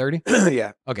 Is it 30?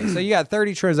 Yeah. Okay, so you got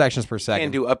 30 transactions per second.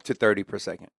 Can do up to 30 per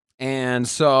second. And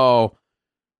so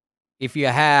if you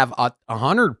have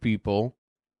 100 people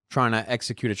trying to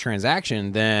execute a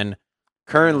transaction, then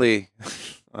currently,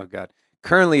 oh God,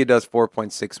 currently it does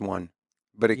 4.61,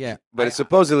 but it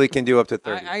supposedly can do up to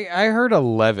 30. I heard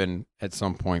 11 at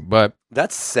some point, but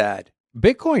that's sad.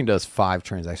 Bitcoin does 5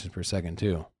 transactions per second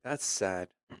too. That's sad.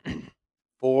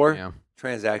 4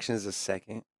 transactions a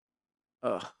second.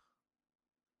 Ugh,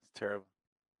 it's terrible.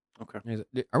 Okay.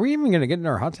 Are we even going to get into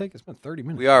our hot take? It's been 30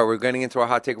 minutes. We are. We're getting into our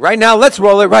hot take right now. Let's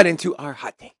roll it right into our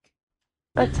hot take.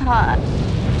 It's hot.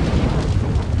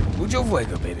 Mucho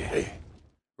fuego, baby. Hey.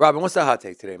 Robin, what's the hot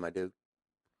take today, my dude?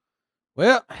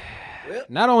 Well,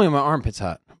 not only are my armpits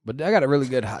hot, but I got a really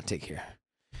good hot take here.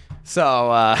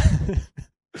 So,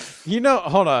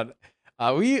 hold on.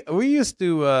 We used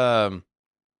to,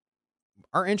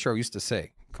 our intro used to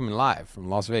say, coming live from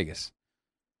Las Vegas,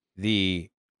 the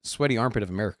sweaty armpit of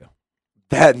America.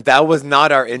 That was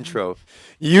not our intro.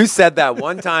 You said that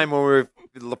one time when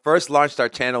we first launched our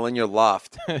channel in your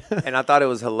loft, and I thought it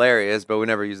was hilarious, but we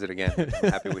never used it again.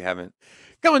 I'm happy we haven't.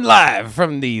 Coming live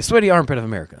from the sweaty armpit of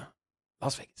America,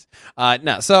 Las Vegas.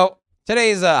 So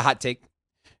today's hot take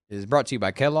is brought to you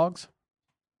by Kellogg's.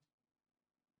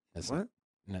 What?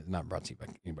 Not brought to you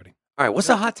by anybody. All right, what's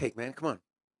the hot take, man? Come on.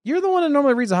 You're the one that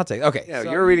normally reads the hot take. Okay. Yeah,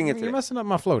 so you're reading it today. You're messing up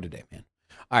my flow today, man.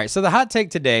 All right, so the hot take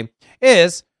today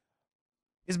is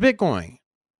Bitcoin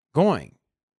going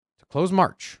to close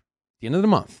March, the end of the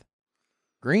month,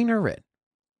 green or red?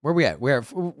 Where we at?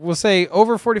 We'll say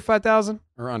over 45,000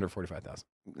 or under 45,000.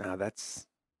 No,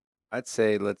 I'd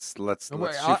say let's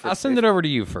I'll send it over to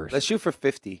you first. Let's shoot for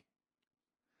 50.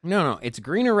 No, it's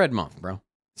green or red month, bro.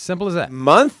 Simple as that.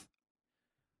 Month?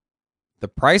 The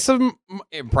price in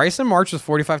March was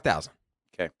 45,000.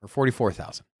 Okay. Or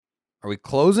 44,000. Are we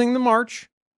closing the March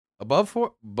above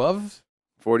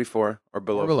 44 or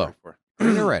below? 44.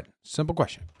 Green or red? Simple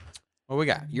question. What we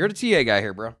got? You're the TA guy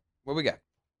here, bro. What we got?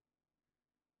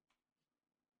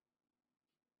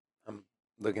 I'm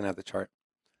looking at the chart.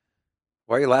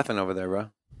 Why are you laughing over there,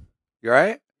 bro? You all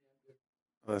right?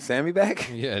 Sammy back?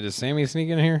 Yeah, does Sammy sneak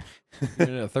in here?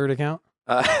 A third account?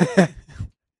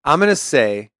 I'm gonna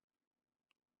say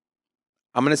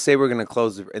we're gonna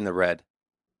close in the red.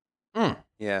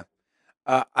 Yeah.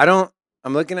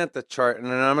 I'm looking at the chart, and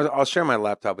then I'll share my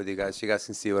laptop with you guys so you guys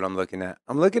can see what I'm looking at.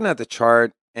 I'm looking at the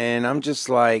chart, and I'm just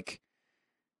like,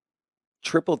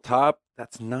 triple top,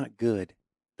 that's not good.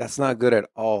 That's not good at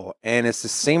all. And it's the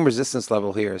same resistance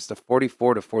level here. It's the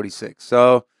 44 to 46.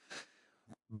 So,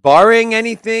 barring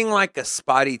anything like a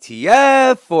spot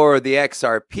ETF or the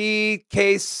XRP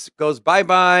case goes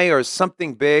bye-bye or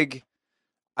something big,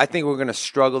 I think we're going to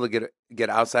struggle to get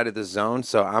outside of the zone.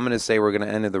 So I'm going to say we're going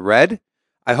to enter the red.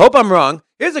 I hope I'm wrong.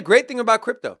 Here's a great thing about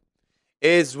crypto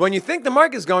is when you think the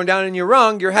market's going down and you're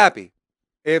wrong, you're happy.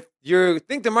 If you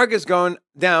think the market's going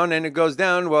down and it goes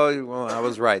down, well, I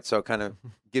was right. So it kind of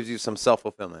gives you some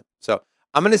self-fulfillment. So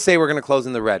I'm going to say we're going to close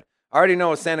in the red. I already know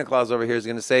what Santa Claus over here is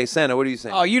going to say. Santa, what are you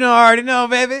saying? Oh, I already know,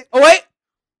 baby. Oh, wait.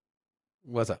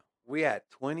 What's up? We had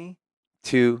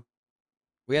 22.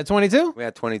 We had 22? We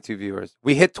had 22 viewers.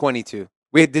 We hit 22.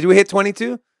 Did we hit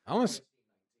 22? I want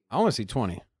to see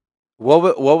 20.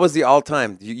 What was the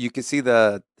all-time? You can see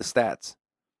the stats.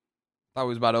 Thought we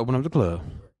was about to open up the club.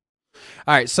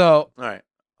 All right, so. All right,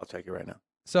 I'll check it right now.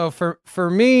 So for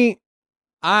me,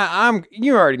 I'm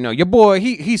you already know your boy.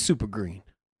 He's super green.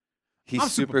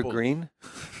 He's super green.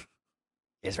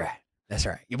 That's right. That's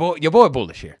right. Your boy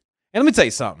bullish here. And let me tell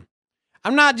you something.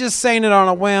 I'm not just saying it on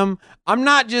a whim. I'm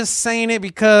not just saying it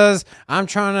because I'm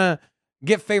trying to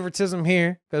get favoritism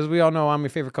here, because we all know I'm your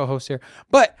favorite co-host here.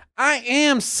 But I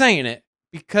am saying it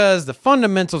because the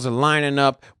fundamentals are lining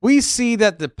up. We see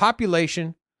that the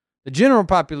population, the general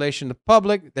population, the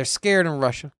public, they're scared in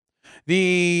Russia.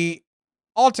 The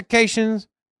altercations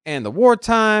and the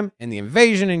wartime and the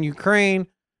invasion in Ukraine,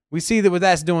 we see that what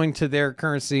that's doing to their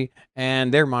currency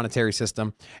and their monetary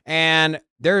system. And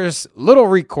there's little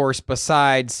recourse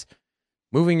besides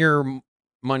moving your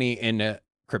money into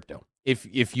crypto.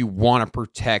 If you want to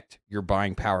protect your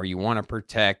buying power, you want to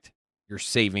protect your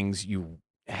savings, you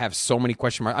have so many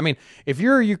question marks. I mean, if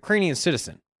you're a Ukrainian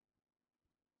citizen,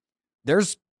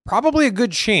 there's probably a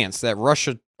good chance that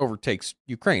Russia overtakes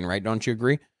Ukraine, right? Don't you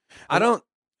agree? I don't.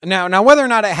 Now, whether or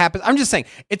not it happens, I'm just saying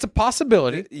it's a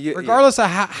possibility, regardless of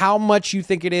how much you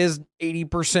think it is,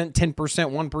 80%, 10%,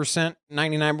 1%,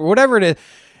 99%, whatever it is.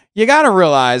 You got to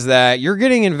realize that you're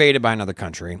getting invaded by another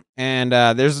country, and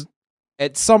there's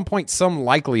at some point some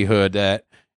likelihood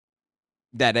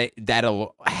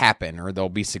that'll happen or they'll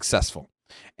be successful.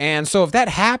 And so if that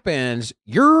happens,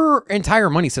 your entire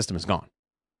money system is gone.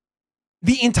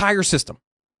 The entire system.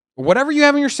 Whatever you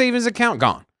have in your savings account,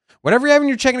 gone. Whatever you have in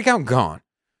your checking account, gone.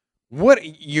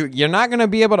 You're not going to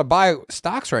be able to buy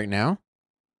stocks right now.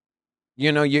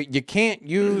 You can't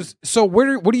use. So what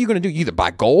are you going to do? You either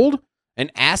buy gold,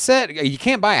 an asset. You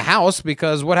can't buy a house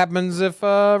because what happens if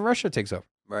Russia takes over?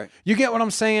 Right. You get what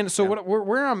I'm saying? So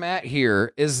where I'm at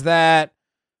here is that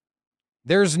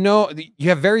you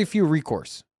have very few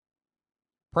recourse.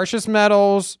 Precious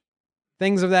metals,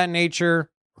 things of that nature,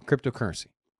 or cryptocurrency.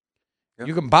 Yep.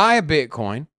 You can buy a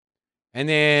Bitcoin, and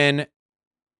then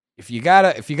if you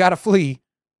gotta flee,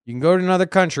 you can go to another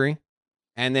country,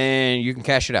 and then you can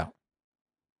cash it out.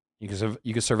 You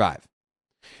can survive.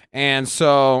 And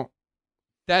so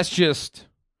that's just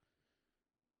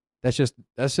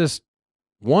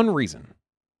one reason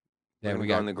that we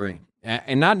got on the green.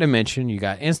 And not to mention, you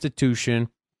got institution.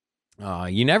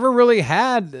 You never really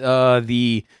had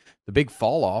the big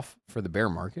fall off for the bear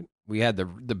market. We had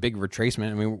the big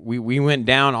retracement. I mean, we went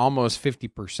down almost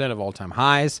 50% of all time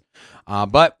highs,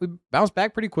 but we bounced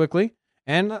back pretty quickly.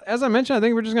 And as I mentioned, I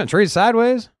think we're just going to trade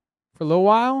sideways for a little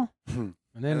while, and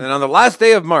then on the last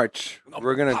day of March,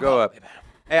 we're going to go up.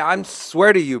 Hey, I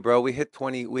swear to you, bro, we hit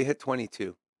 20. We hit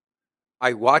 22.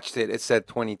 I watched it. It said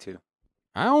 22.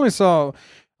 I only saw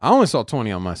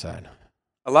 20 on my side.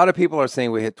 A lot of people are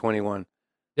saying we hit 21.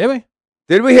 Did we?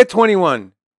 Did we hit 21?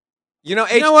 HP. You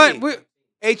know what?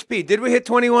 HP, did we hit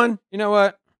 21? You know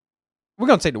what? We're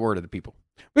going to take the word of the people.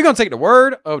 We're going to take the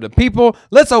word of the people.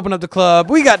 Let's open up the club.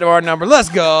 We got to our number. Let's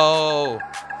go.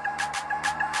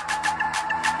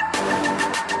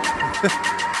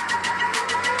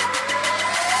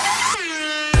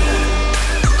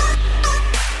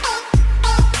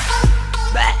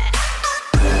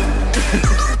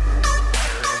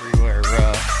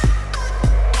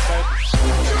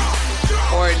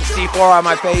 C4 on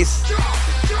my face.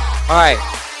 All right,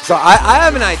 so I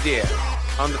have an idea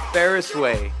on the fairest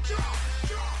way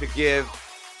to give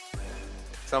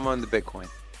someone the Bitcoin.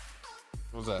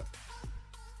 What was that?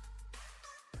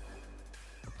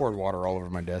 I poured water all over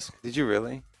my desk. Did you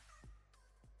really?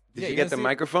 Did Yeah, you get the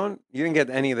microphone? You didn't get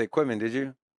any of the equipment, did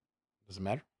you? Does it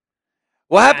matter?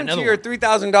 What happened to your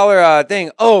 $3,000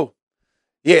 thing? Oh,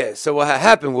 yeah. So what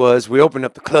happened was we opened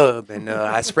up the club and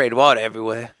I sprayed water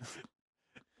everywhere.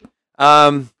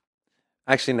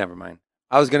 Actually, never mind.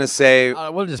 I was gonna say.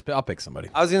 I'll pick somebody.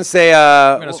 I was gonna say.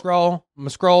 I'm gonna scroll. I'm gonna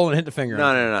scroll and hit the finger.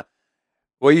 No.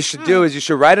 What you should do is you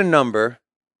should write a number,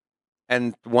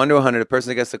 and 1 to 100, the person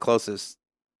that gets the closest,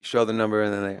 show the number,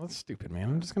 and then they. That's stupid, man.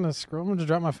 I'm just gonna scroll. I'm gonna just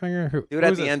drop my finger. Do it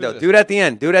at the end, though. Do it at the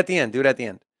end. Do it at the end. Do it at the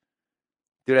end.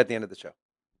 Do it at the end of the show.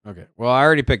 Okay. Well, I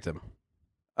already picked him.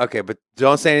 Okay, but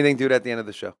don't say anything. Do it at the end of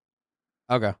the show.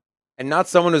 Okay. And not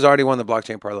someone who's already won the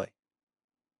blockchain parlay.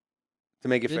 To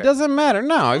make it fair. It doesn't matter.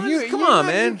 No, come on,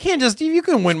 man. You can't just. You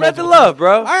can win. Spread the love,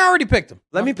 bro. I already picked him.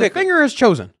 Let me pick. The finger is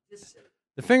chosen.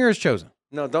 The finger is chosen.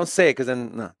 No, don't say it, because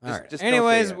then no. All right. Just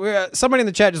anyways, somebody in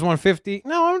the chat just won 50.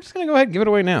 No, I'm just gonna go ahead and give it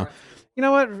away now. You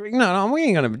know what? No, we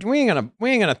ain't gonna.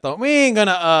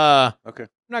 Okay. I'm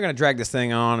not gonna drag this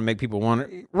thing on and make people wonder.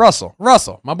 Russell,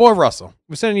 my boy Russel,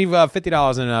 we're sending you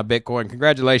 $50 in Bitcoin.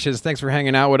 Congratulations! Thanks for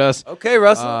hanging out with us. Okay,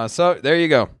 Russell. So there you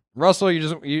go. Russell, you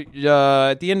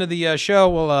at the end of the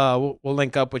show, we'll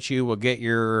link up with you. We'll get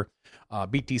your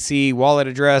BTC wallet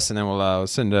address, and then we'll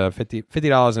send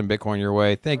 $50 in Bitcoin your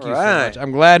way. Thank you so much.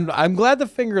 I'm glad the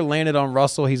finger landed on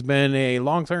Russell. He's been a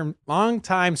long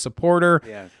time supporter.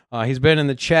 Yeah. He's been in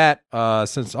the chat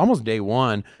since almost day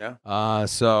one. Yeah.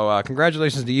 So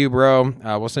congratulations to you, bro.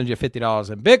 We'll send you $50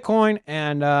 in Bitcoin,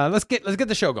 and let's get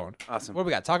the show going. Awesome. What do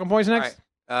we got? Talking points next?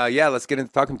 All right. Yeah, let's get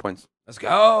into talking points. Let's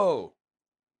go.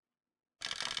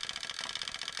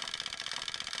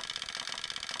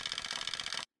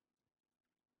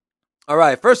 All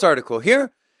right, first article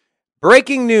here.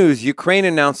 Breaking news, Ukraine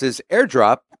announces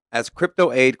airdrop as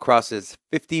crypto aid crosses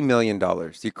 $50 million.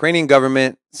 The Ukrainian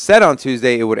government said on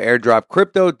Tuesday it would airdrop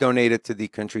crypto donated to the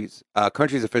country's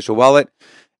official wallet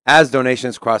as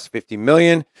donations crossed 50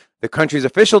 million. The country's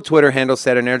official Twitter handle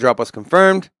said an airdrop was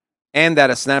confirmed and that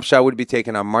a snapshot would be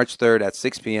taken on March 3rd at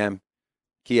 6 p.m.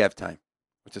 Kiev time,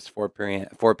 which is 4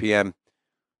 p.m.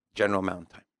 General Mountain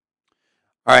Time.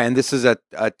 All right, and this is a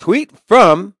tweet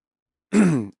from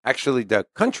actually the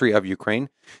country of Ukraine.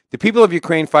 The people of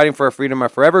Ukraine fighting for our freedom are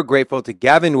forever grateful to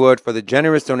Gavin Wood for the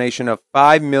generous donation of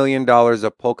 $5 million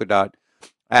of Polkadot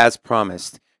as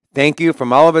promised. Thank you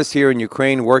from all of us here in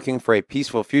Ukraine working for a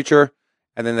peaceful future.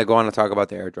 And then they go on to talk about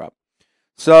the airdrop.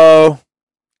 So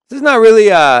This is not really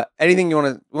anything you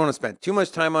want to spend too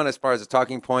much time on as far as a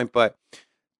talking point, but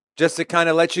just to kind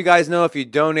of let you guys know, if you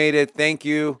donated, thank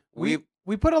you. We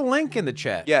put a link in the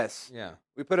chat. Yes. Yeah.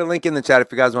 We put a link in the chat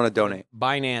if you guys want to donate.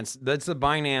 Binance. That's the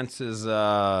Binance's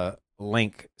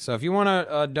link. So if you want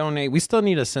to donate, we still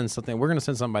need to send something. We're going to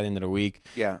send something by the end of the week.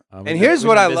 Yeah. And here's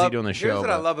what I love. Here's what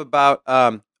I love about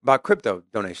crypto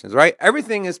donations, right?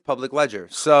 Everything is public ledger.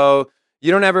 So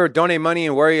you don't ever donate money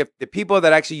and worry if the people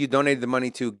that actually you donated the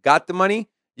money to got the money.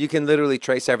 You can literally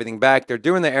trace everything back. They're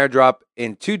doing the airdrop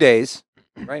in 2 days,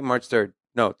 right? March 3rd.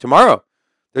 No, tomorrow.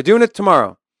 They're doing it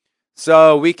tomorrow.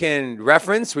 So we can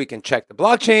reference, we can check the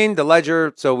blockchain, the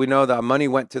ledger, so we know that money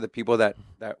went to the people that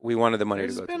we wanted the money to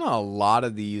go to. There's been a lot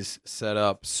of these set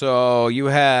up. So you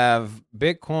have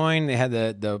Bitcoin. They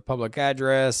had the public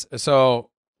address.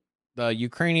 So the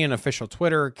Ukrainian official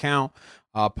Twitter account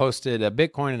posted a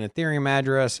Bitcoin and Ethereum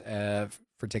address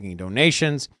for taking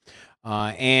donations.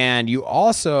 And you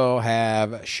also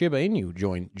have Shiba Inu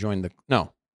join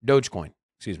Dogecoin.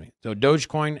 Excuse me. So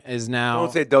Dogecoin is now.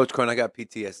 Don't say Dogecoin. I got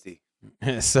PTSD.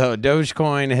 So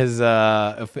Dogecoin has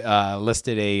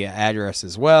listed a address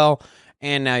as well,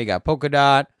 and now you got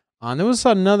Polkadot. There was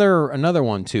another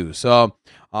one too. So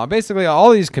basically,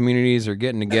 all these communities are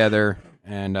getting together,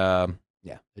 and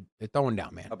yeah, they're throwing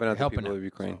down, man. Helping out the people of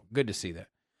Ukraine. So, good to see that.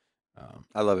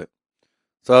 I love it.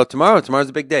 So tomorrow's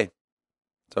a big day.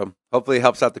 So hopefully it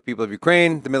helps out the people of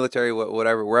Ukraine, the military,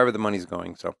 whatever, wherever the money's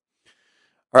going. So, all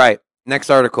right.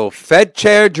 Next article, Fed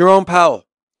Chair Jerome Powell.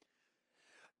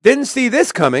 Didn't see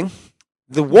this coming.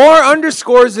 The war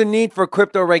underscores the need for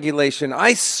crypto regulation.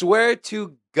 I swear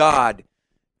to God,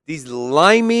 these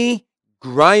limey,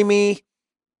 grimy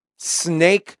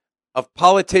snake of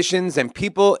politicians and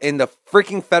people in the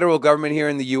freaking federal government here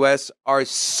in the U.S. are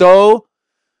so,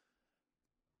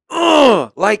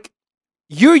 like,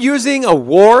 you're using a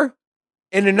war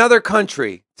in another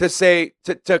country to say,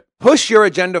 to push your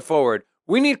agenda forward.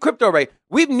 We need crypto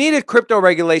We've needed crypto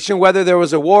regulation whether there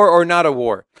was a war or not a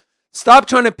war. Stop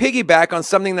trying to piggyback on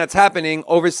something that's happening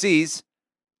overseas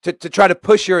to try to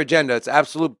push your agenda. It's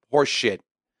absolute horseshit.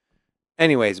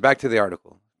 Anyways, back to the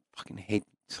article. Fucking hate.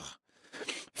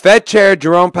 Fed Chair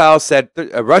Jerome Powell said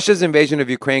Russia's invasion of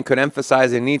Ukraine could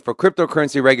emphasize the need for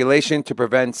cryptocurrency regulation to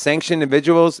prevent sanctioned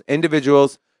individuals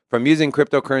from using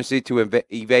cryptocurrency to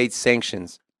evade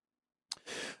sanctions.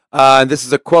 This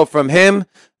is a quote from him.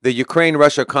 The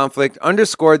Ukraine-Russia conflict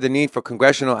underscored the need for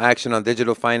congressional action on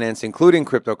digital finance, including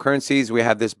cryptocurrencies. We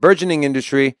have this burgeoning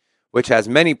industry, which has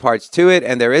many parts to it,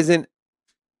 and there isn't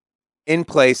in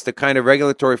place the kind of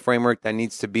regulatory framework that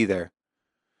needs to be there.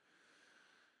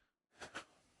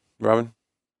 Robin?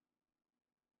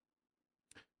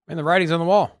 And the writing's on the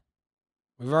wall.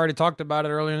 We've already talked about it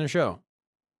earlier in the show.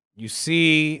 You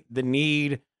see the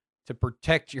need to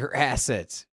protect your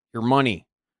assets, your money.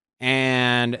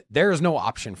 And there is no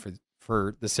option for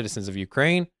the citizens of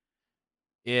Ukraine.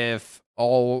 If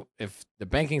the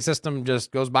banking system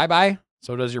just goes bye-bye,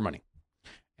 so does your money.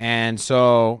 And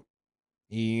so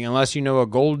unless you know a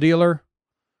gold dealer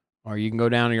or you can go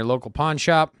down to your local pawn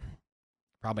shop,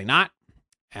 probably not.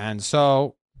 And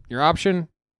so your option,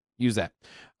 use that.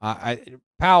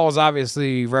 Powell is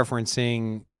obviously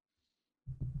referencing,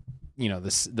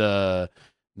 the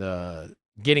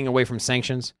getting away from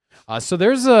sanctions. So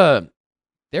there was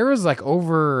like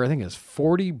over, I think it's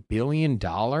 $40 billion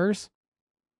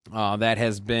that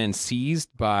has been seized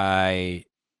by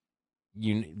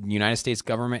United States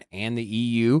government and the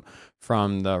EU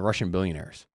from the Russian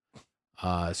billionaires.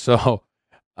 If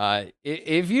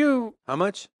you... How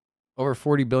much? Over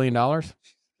 $40 billion.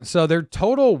 So their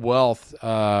total wealth, this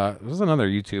was another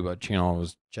YouTube channel I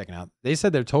was checking out. They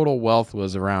said their total wealth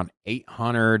was around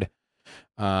 $800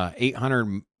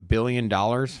 billion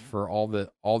for all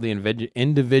the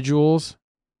individuals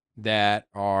that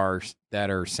are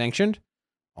sanctioned,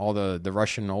 all the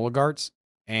Russian oligarchs,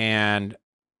 and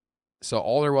so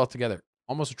all their wealth together,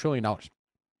 almost $1 trillion.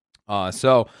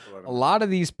 So a lot of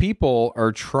these people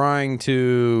are trying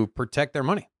to protect their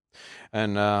money,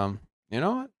 and you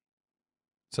know what?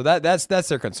 So that's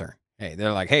their concern. Hey,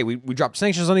 they're like, hey, we dropped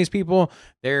sanctions on these people.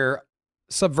 They're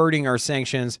subverting our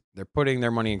sanctions. They're putting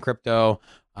their money in crypto.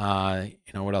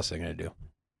 What else are they gonna do?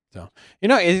 So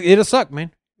it'll suck,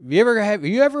 man. Have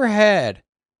you ever had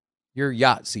your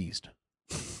yacht seized?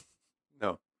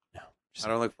 No. I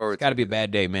don't look forward. It's got to be a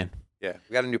bad day, man. Yeah,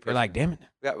 we got a new person. You're like, damn it.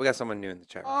 We got someone new in the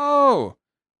chat. Oh,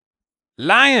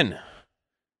 Lion.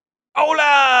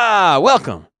 Hola,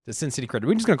 welcome to Sin City Crypto.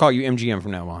 We're just gonna call you MGM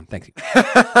from now on. Thank you.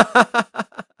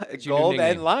 Gold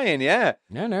and Lion, yeah.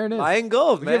 Yeah, there it is. Lion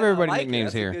Gold, we man. give everybody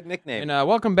nicknames here. That's a good nickname. And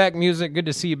welcome back, Music. Good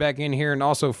to see you back in here. And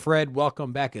also, Fred,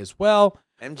 welcome back as well.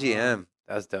 MGM.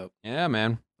 That's dope. Yeah,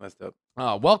 man. That's dope.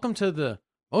 Welcome to the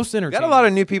most entertaining. Got a lot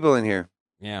of new people in here.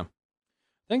 Yeah. I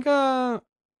think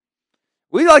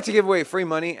We like to give away free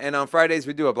money, and on Fridays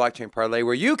we do a blockchain parlay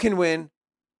where you can win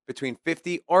between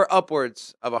 $50 or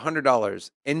upwards of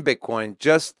 $100 in Bitcoin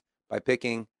just by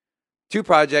picking 2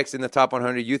 projects in the top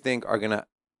 100 you think are going to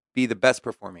be the best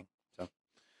performing. So,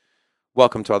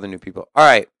 welcome to all the new people. All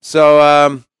right.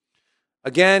 So,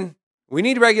 again, we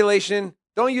need regulation.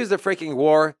 Don't use the freaking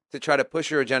war to try to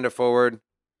push your agenda forward.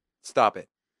 Stop it.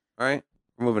 All right?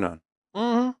 We're moving on.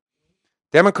 mm-hmm.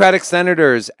 Democratic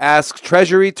senators ask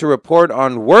Treasury to report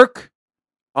on work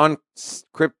on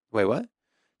crypto. Wait, what?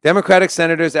 Democratic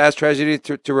senators ask Treasury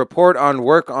to report on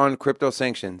work on crypto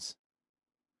sanctions.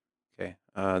 Okay.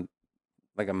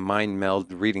 Like a mind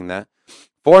meld reading that.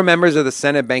 4 members of the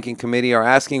Senate Banking Committee are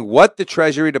asking what the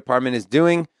Treasury Department is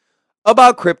doing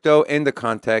about crypto in the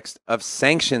context of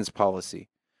sanctions policy.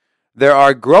 There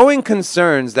are growing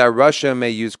concerns that Russia may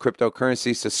use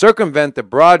cryptocurrencies to circumvent the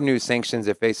broad new sanctions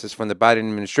it faces from the Biden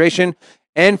administration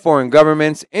and foreign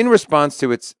governments in response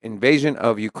to its invasion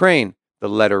of Ukraine. The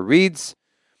letter reads,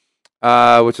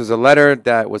 which was a letter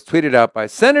that was tweeted out by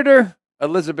Senator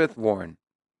Elizabeth Warren.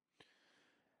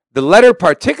 The letter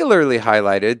particularly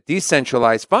highlighted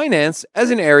decentralized finance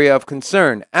as an area of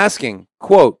concern, asking,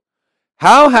 quote,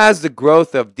 how has the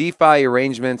growth of DeFi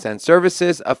arrangements and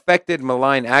services affected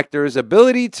malign actors'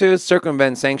 ability to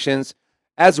circumvent sanctions,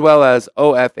 as well as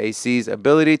OFAC's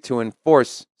ability to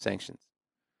enforce sanctions?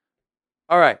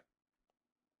 All right.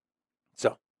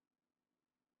 So,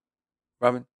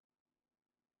 Robin,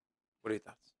 what are your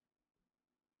thoughts?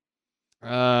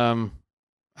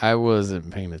 I wasn't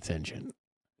paying attention.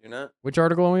 You're not? Which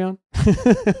article are we on?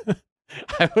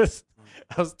 I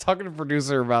was talking to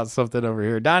producer about something over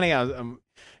here. Donnie,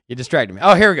 you distracted me.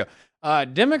 Oh, here we go.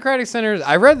 Democratic senators.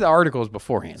 I read the articles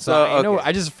beforehand, so I know.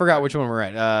 I just forgot which one we're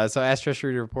at. So ask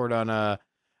Treasury to report on.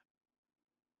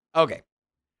 Okay,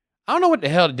 I don't know what the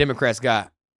hell the Democrats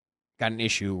got an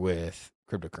issue with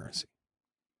cryptocurrency.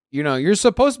 You know, you're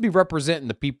supposed to be representing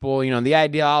the people. You know, the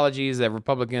ideologies that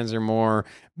Republicans are more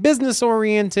business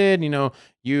oriented. You know,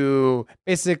 you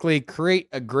basically create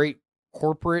a great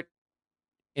corporate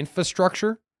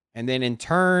infrastructure, and then in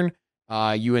turn,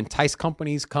 you entice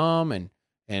companies come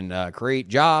and create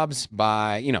jobs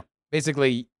by, you know,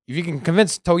 basically if you can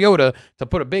convince Toyota to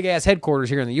put a big ass headquarters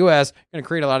here in the U.S., you're going to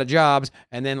create a lot of jobs,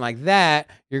 and then like that,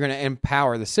 you're going to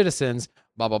empower the citizens.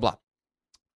 Blah blah blah.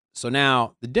 So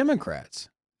now the Democrats,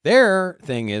 their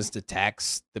thing is to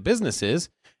tax the businesses,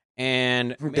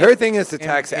 and their thing is to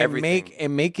tax everything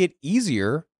and make it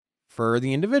easier for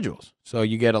the individuals. So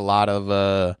you get a lot of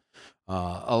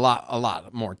a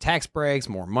lot more tax breaks,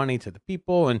 more money to the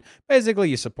people, and basically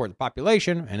you support the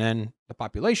population, and then the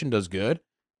population does good,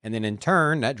 and then in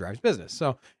turn that drives business.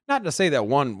 So not to say that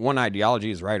one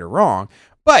ideology is right or wrong,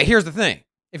 but here's the thing: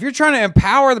 if you're trying to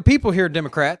empower the people here,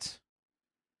 Democrats,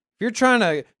 if you're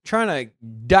trying to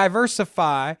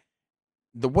diversify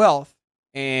the wealth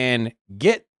and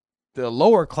get the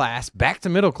lower class back to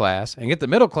middle class and get the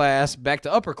middle class back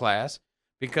to upper class,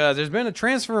 because there's been a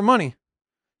transfer of money.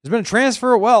 There's been a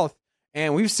transfer of wealth,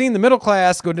 and we've seen the middle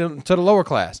class go to the lower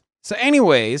class. So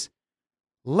anyways,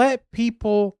 let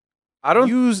people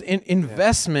use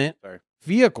investment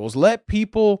vehicles. Let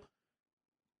people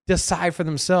decide for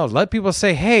themselves. Let people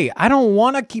say, hey, I don't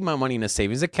want to keep my money in a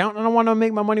savings account. I don't want to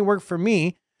make my money work for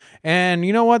me. And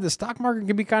you know what? The stock market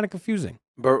can be kind of confusing.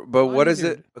 But what is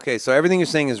it? Okay, so everything you're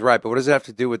saying is right, but what does it have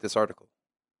to do with this article?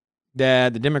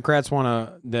 That the Democrats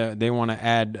want to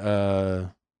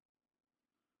add...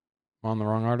 on the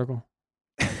wrong article.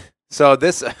 So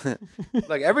this,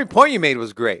 like every point you made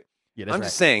was great. Yeah, I'm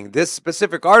just saying this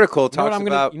specific article talks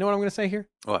about. You know what I'm going to say here?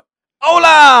 What?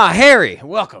 Hola, Harry.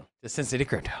 Welcome to Sin City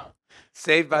Crypto.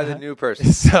 Saved by the new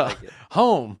person. So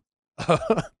home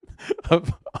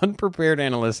of unprepared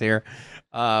analysts here,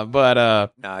 but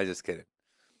no, I'm just kidding.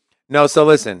 No, so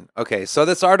listen. Okay, so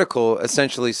this article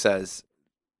essentially says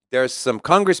there's some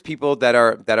Congress people that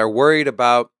are worried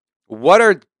about what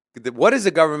is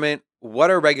the government.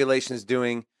 What are regulations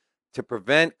doing to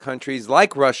prevent countries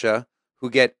like Russia,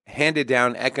 who get handed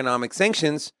down economic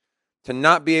sanctions, to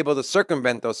not be able to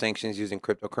circumvent those sanctions using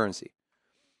cryptocurrency?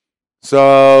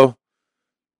 So,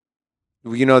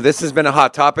 you know, this has been a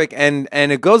hot topic, and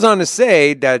it goes on to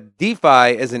say that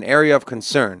DeFi is an area of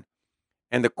concern.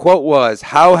 And the quote was,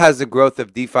 how has the growth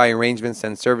of DeFi arrangements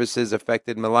and services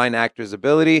affected malign actors'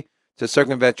 ability to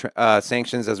circumvent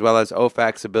sanctions, as well as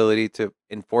OFAC's ability to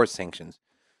enforce sanctions?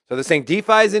 So they're saying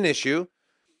DeFi is an issue.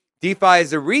 DeFi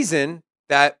is the reason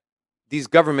that these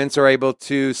governments are able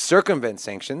to circumvent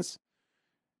sanctions.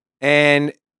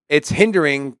 And it's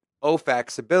hindering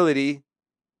OFAC's ability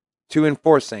to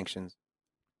enforce sanctions.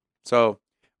 So,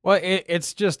 well,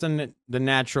 it's just the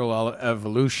natural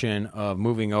evolution of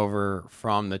moving over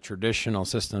from the traditional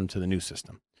system to the new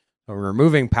system. So we're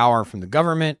removing power from the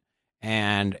government,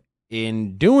 and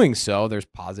in doing so, there's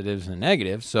positives and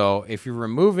negatives. So if you're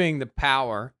removing the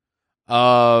power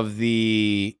of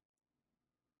the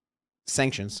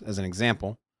sanctions, as an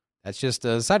example, that's just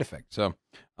a side effect. So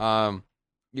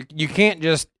you can't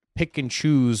just pick and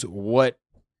choose what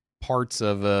parts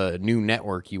of a new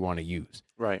network you want to use.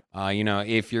 right.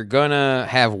 If you're going to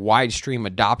have wide stream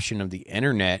adoption of the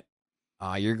internet,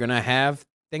 you're going to have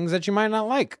things that you might not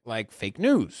like fake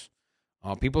news,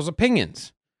 people's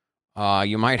opinions.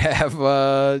 You might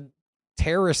have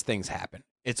terrorist things happen.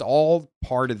 It's all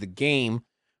part of the game,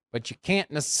 but you can't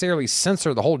necessarily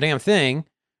censor the whole damn thing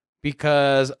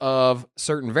because of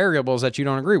certain variables that you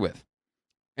don't agree with.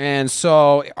 And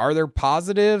so are there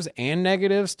positives and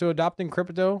negatives to adopting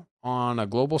crypto on a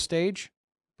global stage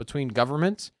between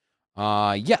governments?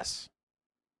 Yes.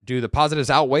 Do the positives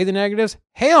outweigh the negatives?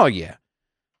 Hell yeah.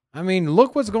 I mean,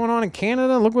 look what's going on in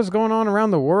Canada. Look what's going on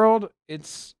around the world.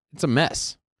 It's a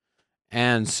mess.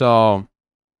 And so,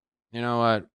 you know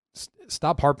what?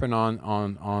 Stop harping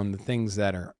on the things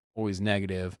that are always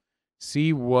negative.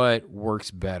 See what works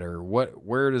better.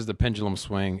 Where does the pendulum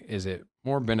swing? Is it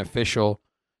more beneficial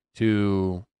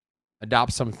to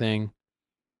adopt something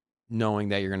knowing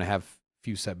that you're going to have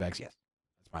few setbacks? Yes,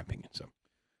 that's my opinion. So,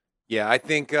 Yeah, I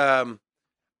think, are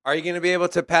you going to be able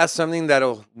to pass something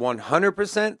that'll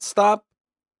 100% stop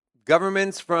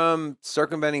governments from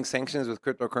circumventing sanctions with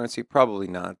cryptocurrency? Probably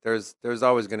not. There's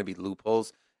always going to be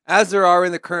loopholes, as there are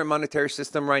in the current monetary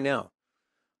system right now.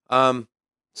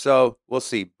 So we'll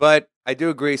see. But I do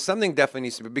agree, something definitely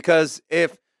needs to be, because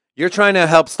if you're trying to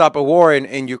help stop a war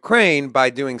in Ukraine by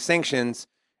doing sanctions,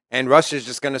 and Russia's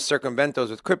just going to circumvent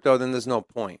those with crypto, then there's no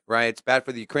point, right? It's bad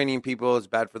for the Ukrainian people. It's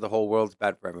bad for the whole world. It's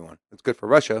bad for everyone. It's good for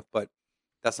Russia, but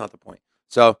that's not the point.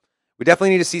 So we definitely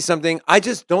need to see something. I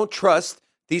just don't trust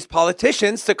these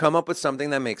politicians to come up with something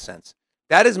that makes sense.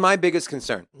 That is my biggest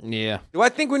concern. yeah. Do I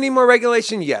think we need more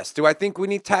regulation? Yes. Do I think we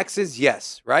need taxes?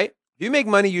 Yes, right? If you make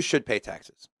money, you should pay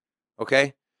taxes,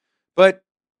 okay? But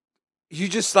you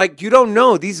just, you don't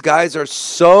know. These guys are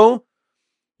so...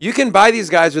 You can buy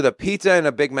these guys with a pizza and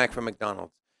a Big Mac from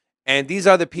McDonald's. And these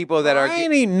are the people that I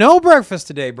ain't eating no breakfast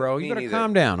today, bro. You better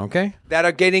calm down, okay? That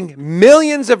are getting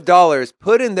millions of dollars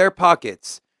put in their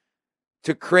pockets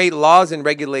to create laws and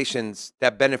regulations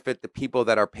that benefit the people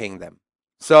that are paying them.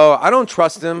 So I don't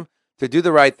trust them to do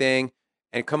the right thing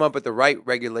and come up with the right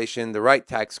regulation, the right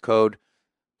tax code.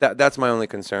 That's my only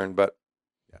concern. But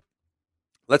yeah.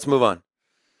 Let's move on.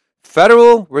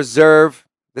 Federal Reserve.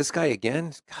 This guy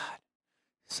again? God,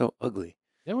 so ugly.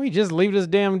 Didn't we just leave this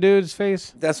damn dude's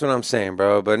face? That's what I'm saying,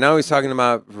 bro. But now he's talking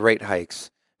about rate hikes.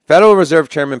 Federal Reserve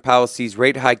Chairman Powell sees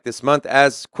rate hike this month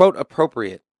as, quote,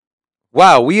 appropriate.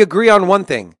 Wow, we agree on one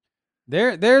thing.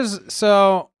 There's this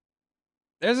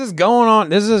going on.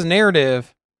 This is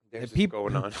narrative. There's this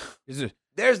going on.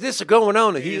 There's this going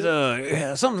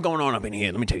on. Something's going on up in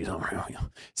here. Let me tell you something.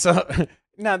 So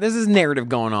now this is narrative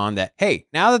going on that, hey,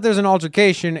 now that there's an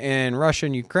altercation in Russia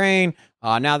and Ukraine,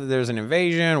 now that there's an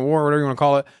invasion, war, whatever you want to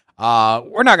call it,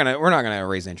 we're not gonna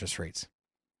raise interest rates.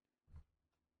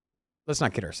 Let's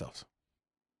not kid ourselves.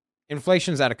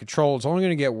 Inflation's out of control. It's only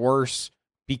going to get worse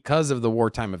because of the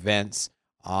wartime events.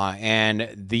 And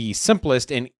the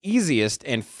simplest and easiest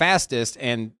and fastest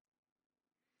and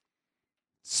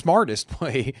smartest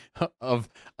way of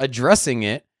addressing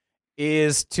it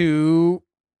is to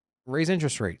raise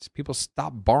interest rates. People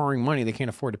stop borrowing money they can't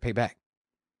afford to pay back.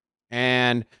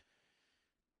 And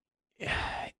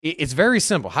it's very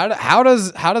simple. How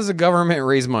does the government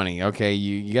raise money? Okay,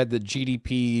 you got the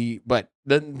GDP, but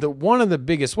the one of the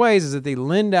biggest ways is that they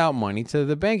lend out money to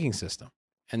the banking system.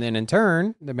 And then in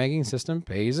turn, the banking system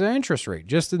pays an interest rate.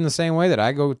 Just in the same way that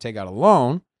I go take out a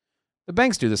loan, the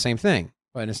banks do the same thing.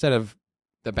 But instead of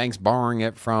the banks borrowing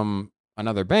it from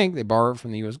another bank, they borrow it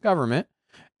from the U.S. government.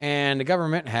 And the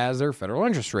government has their federal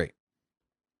interest rate.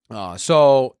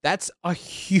 So that's a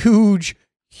huge,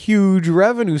 huge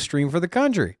revenue stream for the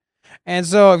country. And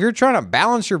so if you're trying to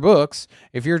balance your books,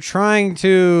 if you're trying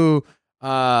to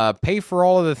pay for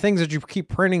all of the things that you keep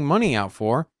printing money out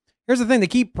for, here's the thing, they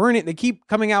keep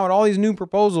coming out with all these new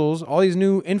proposals, all these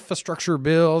new infrastructure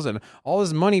bills and all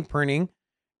this money printing,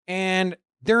 and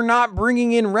they're not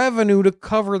bringing in revenue to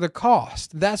cover the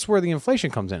cost. That's where the inflation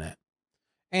comes in at.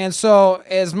 And so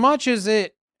as much as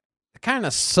it kind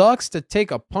of sucks to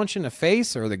take a punch in the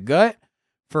face or the gut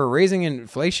for raising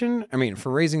inflation,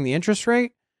 for raising the interest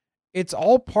rate, it's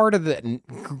all part of the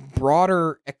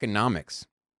broader economics.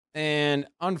 And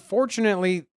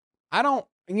unfortunately, I don't,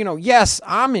 yes,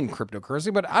 I'm in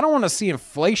cryptocurrency, but I don't want to see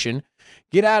inflation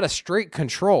get out of straight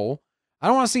control. I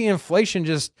don't want to see inflation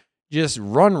just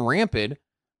run rampant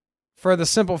for the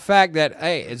simple fact that,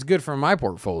 hey, it's good for my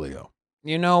portfolio.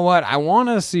 You know what? I want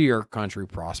to see our country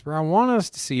prosper. I want us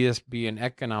to see us be an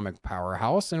economic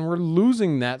powerhouse, and we're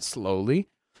losing that slowly.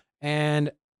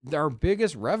 And our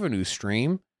biggest revenue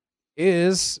stream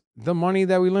is the money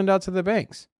that we lend out to the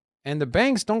banks. And the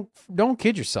banks, don't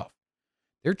kid yourself.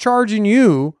 They're charging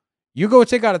you. You go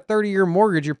take out a 30-year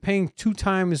mortgage, you're paying 2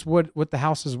 times what the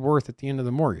house is worth at the end of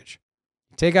the mortgage.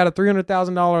 You take out a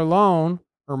 $300,000 loan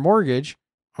or mortgage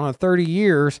on 30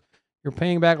 years, you're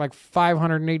paying back like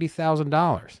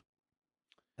 $580,000.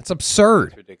 That's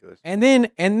absurd. That's ridiculous. And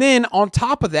then on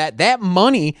top of that, that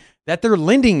money that they're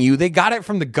lending you, they got it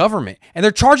from the government, and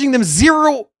they're charging them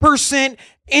 0%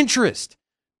 interest.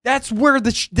 That's where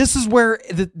this is where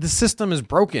the system is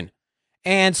broken.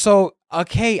 And so,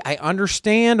 okay, I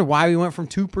understand why we went from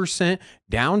 2%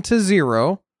 down to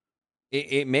 0.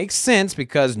 It makes sense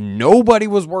because nobody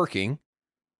was working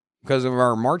because of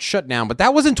our March shutdown. But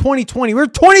that was in 2020. We're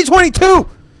 2022.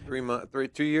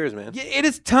 2 years, man. It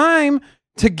is time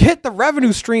to get the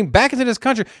revenue stream back into this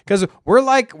country, because we're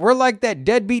like that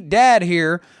deadbeat dad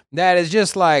here that is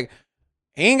just like,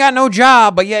 he ain't got no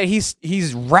job, but yet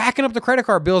he's racking up the credit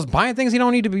card bills, buying things he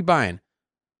don't need to be buying.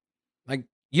 Like,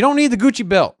 you don't need the Gucci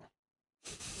belt.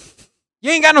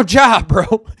 You ain't got no job,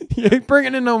 bro. You ain't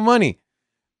bringing in no money.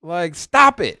 Like,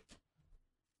 stop it.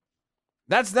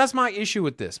 That's my issue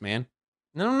with this, man.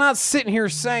 And I'm not sitting here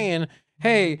saying,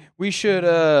 hey, we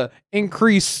should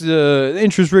increase the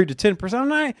interest rate to 10%. I'm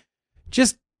not.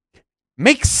 Just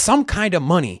make some kind of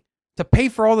money to pay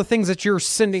for all the things that you're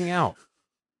sending out.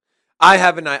 I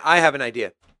have an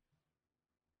idea.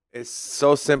 It's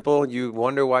so simple. You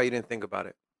wonder why you didn't think about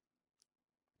it.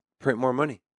 Print more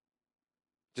money.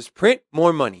 Just print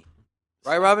more money.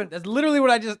 Right, Robin? That's literally what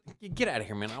I just... Get out of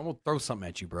here, man. I will throw something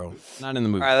at you, bro. Not in the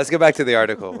mood. All right, let's get back to the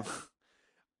article.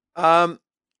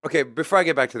 Okay, before I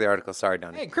get back to the article, sorry,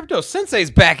 Donnie. Hey, Crypto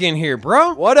Sensei's back in here,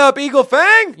 bro. What up, Eagle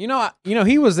Fang? You know,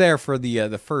 he was there for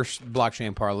the first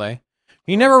blockchain parlay.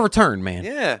 He never returned, man.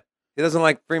 Yeah. He doesn't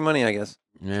like free money, I guess.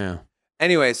 Yeah.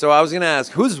 Anyway, so I was going to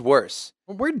ask, who's worse?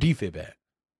 Well, where'd DFib at?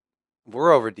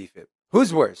 We're over DFib.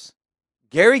 Who's worse?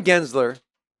 Gary Gensler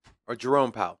or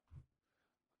Jerome Powell?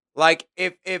 Like,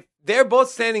 if they're both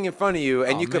standing in front of you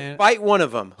and you could fight one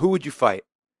of them, who would you fight?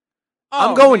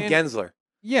 I'm going Gensler.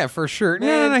 Yeah, for sure.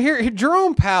 No. Here,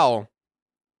 Jerome Powell,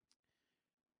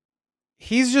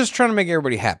 he's just trying to make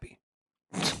everybody happy.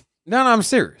 No, I'm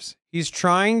serious. He's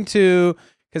trying to,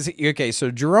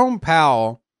 so Jerome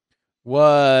Powell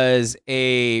was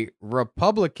a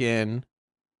Republican.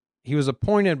 He was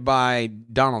appointed by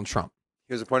Donald Trump.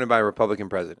 He was appointed by a Republican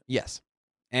president. Yes.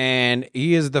 And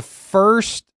he is the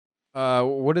first,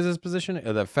 what is his position?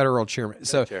 The federal chairman.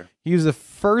 He was the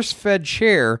first Fed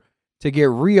chair to get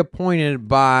reappointed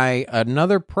by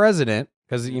another president,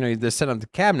 because they set up the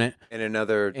cabinet in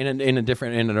another in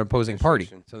an opposing party,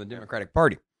 so the Democratic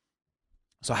Party.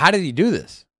 So how did he do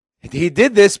this? He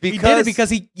did this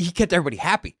because he kept everybody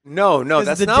happy. No,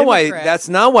 that's not why. That's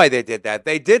not why they did that.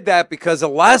 They did that because the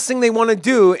last thing they want to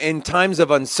do in times of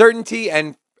uncertainty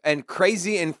and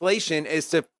crazy inflation is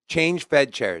to change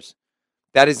Fed chairs.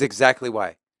 That is exactly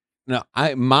why. No,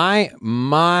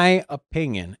 my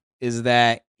opinion is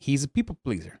that he's a people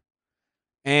pleaser.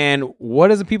 And what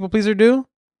does a people pleaser do?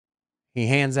 He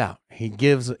hands out. He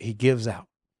gives out.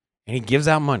 And he gives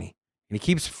out money. And he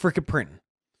keeps freaking printing.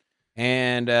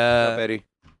 And Betty.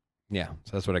 Yeah,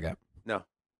 so that's what I got. No,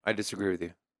 I disagree with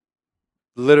you.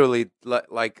 Literally,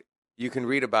 like, you can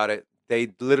read about it.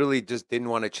 They literally just didn't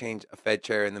want to change a Fed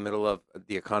chair in the middle of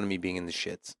the economy being in the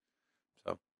shits.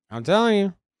 So I'm telling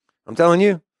you. I'm telling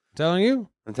you. Telling you.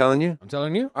 I'm telling you. I'm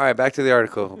telling you. All right, back to the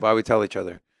article while we tell each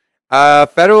other.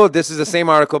 This is the same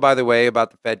article, by the way,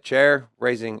 about the Fed chair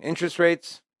raising interest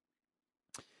rates.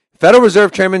 Federal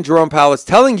Reserve Chairman Jerome Powell is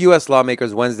telling U.S.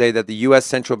 lawmakers Wednesday that the U.S.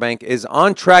 Central Bank is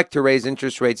on track to raise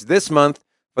interest rates this month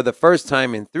for the first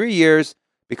time in 3 years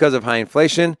because of high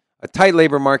inflation, a tight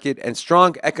labor market, and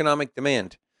strong economic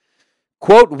demand.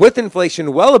 Quote, with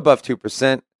inflation well above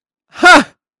 2%.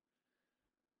 Ha!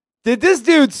 Did this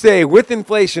dude say with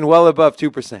inflation well above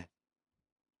 2%?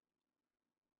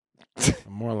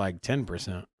 More like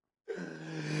 10%.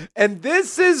 And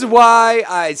this is why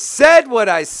I said what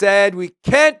I said. We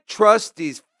can't trust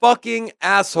these fucking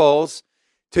assholes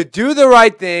to do the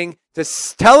right thing, to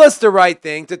tell us the right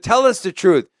thing, to tell us the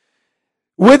truth.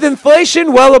 With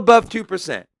inflation well above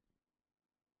 2%.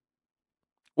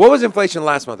 What was inflation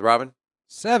last month, Robin?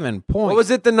 7 What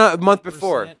was it the month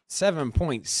before?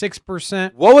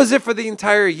 7.6%. What was it for the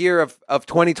entire year of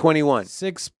 2021?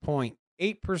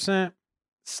 6.8%.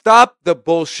 Stop the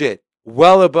bullshit.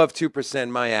 Well above 2%,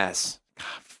 my ass. God,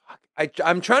 fuck.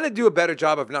 I'm trying to do a better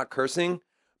job of not cursing,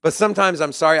 but sometimes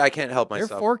I'm sorry I can't help myself.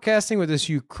 They're forecasting with this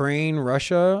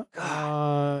Ukraine-Russia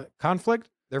conflict,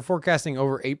 they're forecasting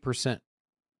over 8%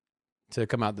 to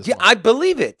come out this month. I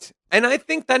believe it. And I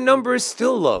think that number is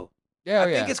still low. Yeah,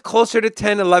 I think it's closer to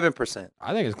 10, 11%.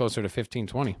 I think it's closer to 15,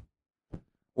 20.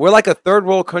 We're like a third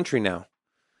world country now.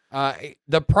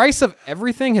 The price of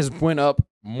everything has went up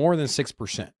more than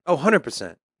 6%. Oh,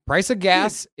 100%. Price of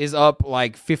gas is up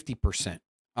like 50%.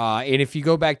 And if you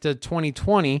go back to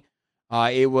 2020,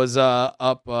 it was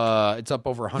up. It's up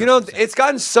over 100%. You know, it's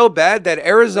gotten so bad that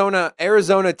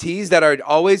Arizona teas that are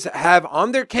always have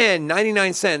on their can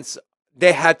 99 cents,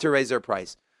 they had to raise their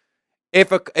price.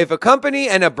 If a company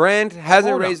and a brand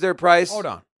hasn't raised their price, hold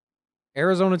on.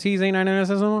 Arizona teas ain't 99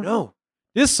 cents anymore? No.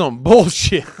 This is some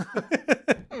bullshit.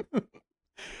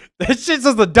 That shit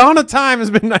since the dawn of time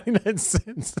has been 99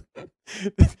 cents.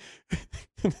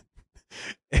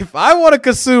 If I want to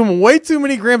consume way too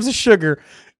many grams of sugar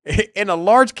in a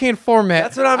large can format,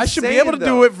 that's what I should saying, be able to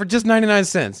do it for just 99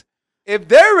 cents. If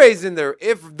they're raising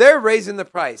the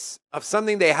price of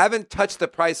something they haven't touched the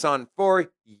price on for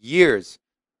years,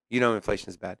 you know inflation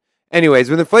is bad. Anyways,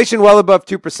 with inflation well above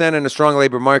 2% and a strong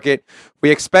labor market, we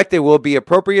expect it will be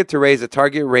appropriate to raise the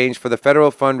target range for the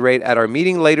federal fund rate at our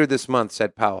meeting later this month,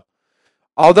 said Powell.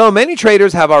 Although many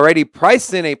traders have already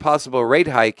priced in a possible rate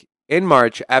hike in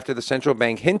March after the central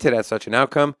bank hinted at such an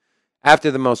outcome,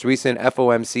 after the most recent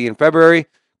FOMC in February,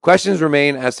 questions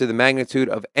remain as to the magnitude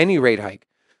of any rate hike.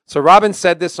 So Robin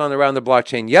said this on Around the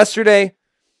Blockchain yesterday.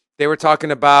 They were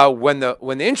talking about when the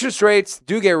interest rates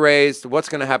do get raised, what's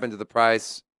going to happen to the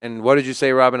price. And what did you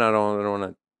say, Robin? I don't want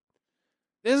to.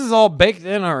 This is all baked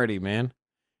in already, man.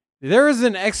 There is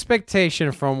an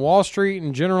expectation from Wall Street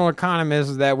and general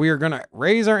economists that we are going to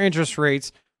raise our interest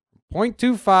rates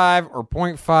 0.25 or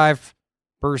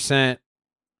 0.5%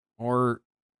 or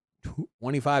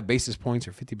 25 basis points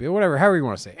or 50, whatever, however you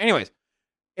want to say. Anyways,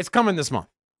 it's coming this month.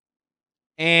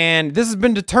 And this has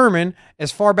been determined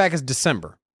as far back as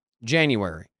December,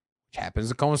 January, which happens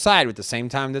to coincide with the same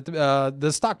time that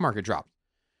the stock market dropped.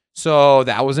 So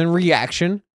that was in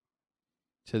reaction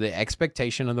to the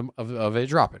expectation of it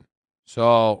dropping.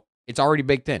 So it's already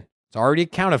baked in. It's already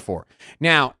accounted for.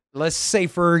 Now, let's say,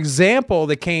 for example,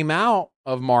 they came out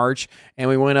of March and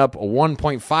we went up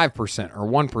 1.5% or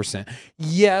 1%.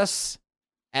 Yes,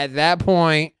 at that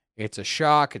point, it's a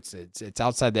shock. It's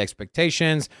outside the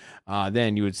expectations.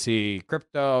 Then you would see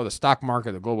crypto, the stock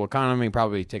market, the global economy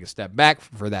probably take a step back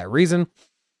for that reason.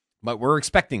 But we're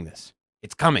expecting this.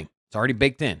 It's coming. It's already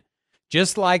baked in.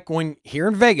 Just like when here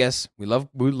in Vegas, we love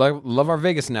our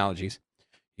Vegas analogies.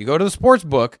 You go to the sports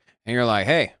book and you're like,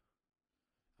 hey,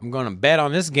 I'm going to bet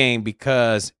on this game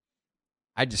because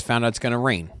I just found out it's going to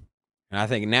rain. And I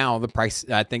think now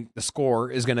the score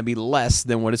is going to be less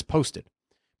than what is posted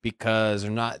because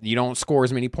you don't score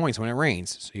as many points when it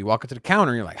rains. So you walk up to the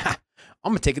counter and you're like, I'm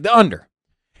going to take it the under.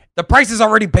 The price is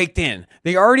already baked in.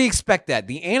 They already expect that.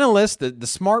 The analysts, the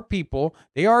smart people,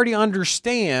 they already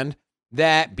understand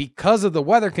that because of the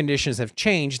weather conditions have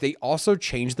changed, they also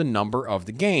changed the number of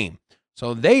the game.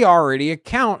 So they've already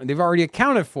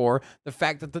accounted for the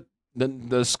fact that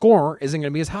the score isn't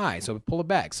going to be as high. So pull it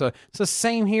back. So it's the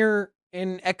same here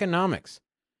in economics.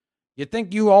 You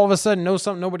think you all of a sudden know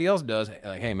something nobody else does.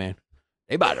 Like, hey, man,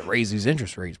 they about to raise these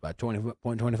interest rates by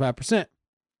 20.25%.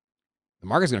 The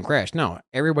market's going to crash. No,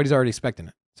 everybody's already expecting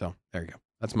it. So there you go.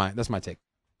 That's my take.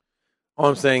 All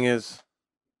I'm saying is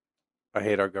I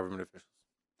hate our government officials.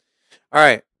 All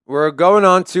right. We're going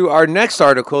on to our next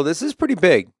article. This is pretty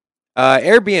big.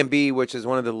 Airbnb, which is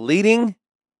one of the leading,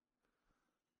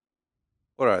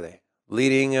 what are they?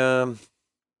 Leading, you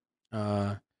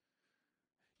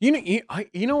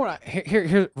know what?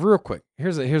 Here, real quick.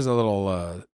 Here's a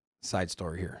little side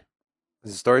story here.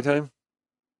 Is it story time?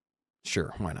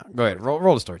 Sure, why not? Go ahead,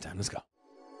 roll the story time. Let's go.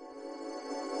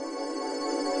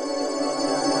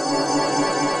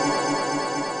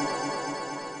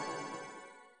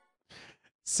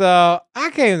 So I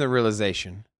came to the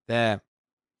realization that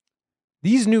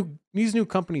these new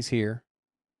companies here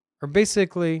are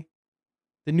basically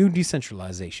the new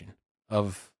decentralization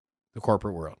of the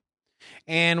corporate world.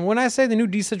 And when I say the new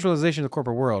decentralization of the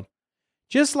corporate world,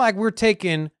 just like we're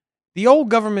taking the old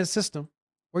government system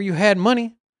where you had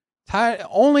money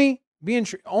only being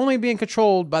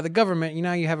controlled by the government,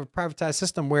 you have a privatized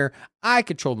system where I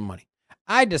control the money.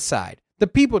 I decide. The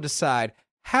people decide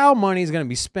how money is going to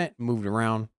be spent, moved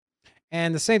around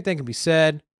And the same thing can be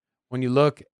said when you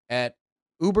look at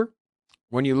Uber,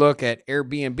 when you look at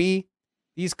Airbnb.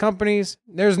 These companies,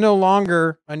 there's no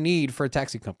longer a need for a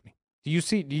taxi company. Do you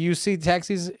see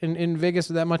taxis in Vegas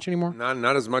that much anymore?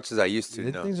 Not as much as I used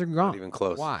to. Things are gone. Not even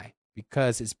close. Why?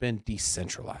 Because it's been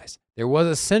decentralized. There was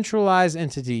a centralized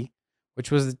entity,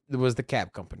 which was the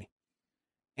cab company.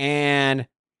 And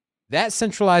that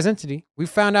centralized entity, we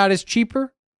found out, is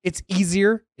cheaper, it's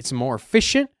easier, it's more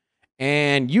efficient,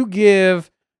 and you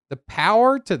give the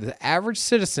power to the average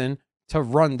citizen to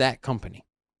run that company.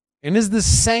 And it's the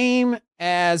same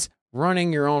as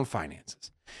running your own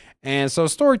finances. And so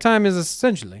story time is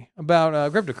essentially about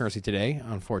cryptocurrency today,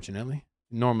 unfortunately.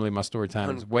 Normally my story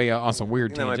time is way on some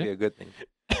weird tangent. That might be a good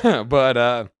thing.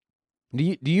 But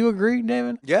do you agree,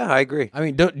 David? Yeah, I agree. I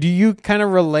mean, do you kind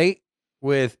of relate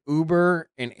with Uber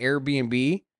and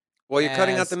Airbnb? Well, you're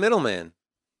cutting out the middleman.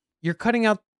 You're cutting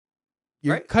out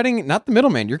cutting not the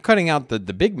middleman, you're cutting out the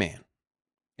big man.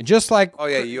 And just like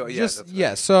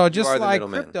so just like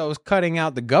crypto is cutting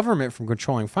out the government from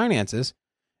controlling finances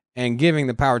and giving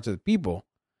the power to the people.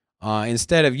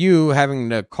 Instead of you having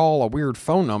to call a weird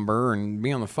phone number and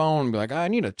be on the phone and be like, I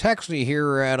need a taxi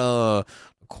here at a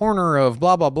corner of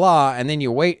blah, blah, blah. And then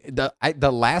you wait.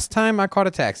 The last time I caught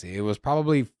a taxi, it was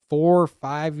probably 4 or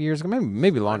 5 years ago,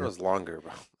 maybe longer. It was longer,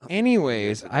 bro.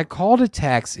 Anyways, I called a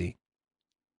taxi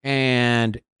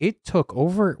and it took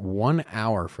over 1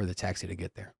 hour for the taxi to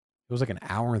get there. It was like an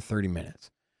hour and 30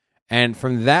 minutes. And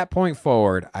from that point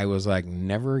forward, I was like,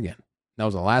 never again. That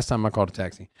was the last time I called a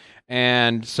taxi.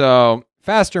 And so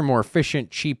faster, more efficient,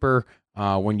 cheaper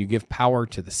when you give power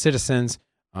to the citizens.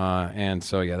 And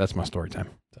so, yeah, that's my story time.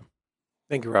 So.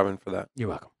 Thank you, Robin, for that. You're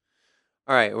welcome.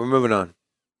 All right, we're moving on.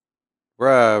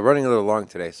 We're running a little long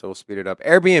today, so we'll speed it up.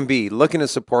 Airbnb looking to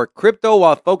support crypto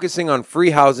while focusing on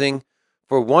free housing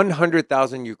for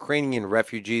 100,000 Ukrainian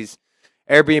refugees.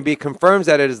 Airbnb confirms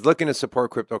that it is looking to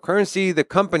support cryptocurrency. The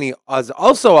company has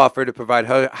also offered to provide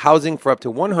housing for up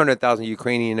to 100,000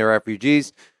 Ukrainian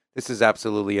refugees. This is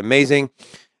absolutely amazing.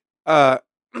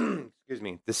 Excuse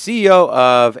me. The CEO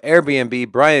of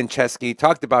Airbnb, Brian Chesky,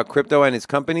 talked about crypto and his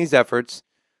company's efforts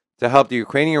to help the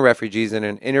Ukrainian refugees in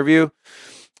an interview.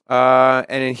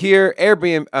 And in here,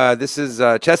 Airbnb.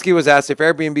 Chesky was asked if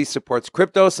Airbnb supports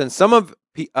crypto, since some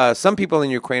people in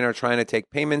Ukraine are trying to take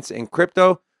payments in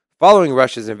crypto following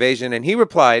Russia's invasion, and he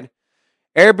replied,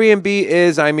 Airbnb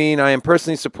is, I am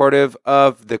personally supportive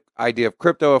of the idea of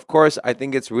crypto. Of course, I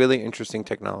think it's really interesting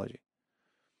technology.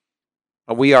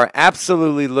 We are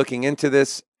absolutely looking into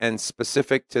this and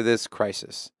specific to this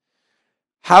crisis.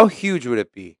 How huge would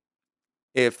it be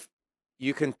if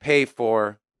you can pay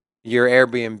for your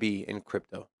Airbnb in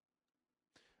crypto?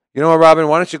 You know what, Robin?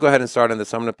 Why don't you go ahead and start on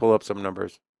this? I'm going to pull up some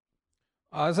numbers.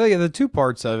 So yeah, the two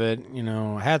parts of it,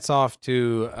 hats off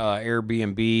to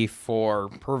Airbnb for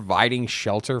providing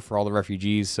shelter for all the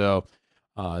refugees. So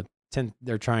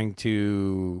they're trying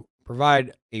to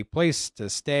provide a place to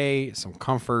stay, some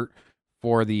comfort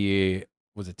for the,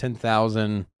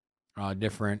 10,000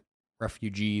 different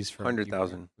refugees from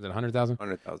 100,000. Was it 100,000?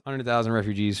 100,000. 100,000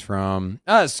 refugees from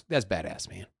us. That's badass,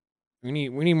 man. We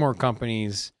need more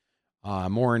companies,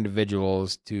 more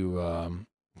individuals to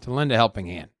lend a helping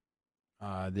hand.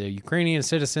 The Ukrainian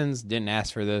citizens didn't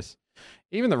ask for this.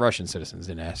 Even the Russian citizens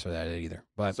didn't ask for that either.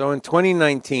 But so in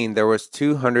 2019, there was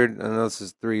 200. I know this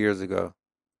is 3 years ago.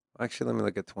 Actually, let me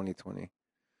look at 2020.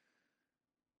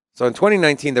 So in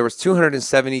 2019, there was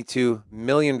 $272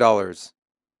 million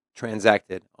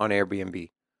transacted on Airbnb.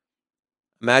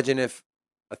 Imagine if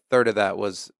a third of that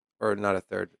was, or not a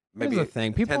third, maybe a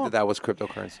tenth of that was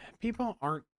cryptocurrency. People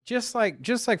aren't just like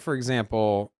for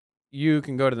example, you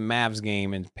can go to the Mavs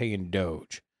game and pay in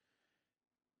Doge.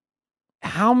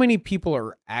 How many people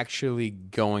are actually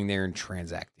going there and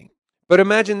transacting? But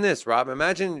imagine this, Rob.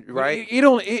 Imagine, right?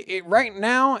 Right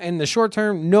now in the short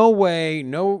term, no way,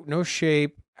 no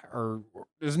shape, or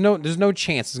there's no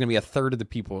chance there's gonna be a third of the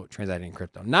people transacting in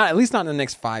crypto. At least not in the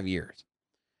next 5 years.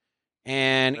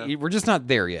 And we're just not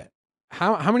there yet.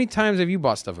 How many times have you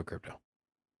bought stuff with crypto?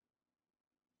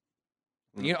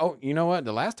 You know what?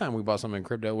 The last time we bought something in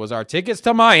crypto was our tickets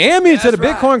to Miami to the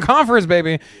Bitcoin conference,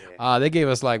 baby. Yeah. They gave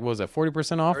us like, what was it,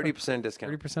 40% off? 30%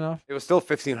 discount. 30% off? It was still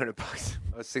 $1,500. It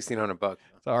was $1,600.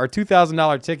 So our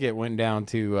 $2,000 ticket went down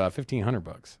to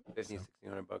 $1,500.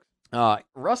 $1,500.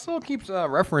 Russell keeps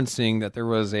referencing that there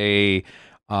was a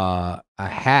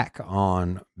hack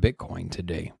on Bitcoin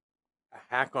today. A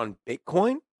hack on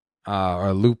Bitcoin? Or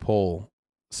a loophole,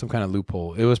 some kind of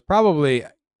loophole. It was probably,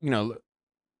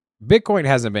 Bitcoin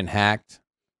hasn't been hacked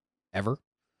ever.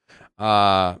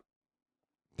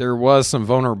 There was some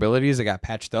vulnerabilities that got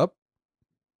patched up,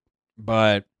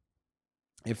 but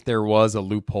if there was a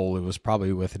loophole, it was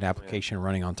probably with an application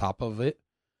running on top of it.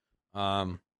 We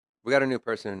got a new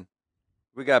person.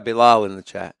 We got Bilal in the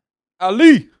chat.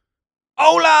 Ali.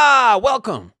 Hola.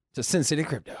 Welcome to Sin City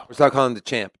Crypto. We're start calling him the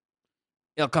champ.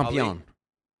 El Campeón.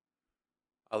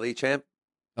 Ali champ?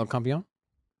 El Campeón?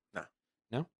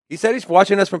 No? He said he's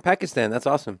watching us from Pakistan. That's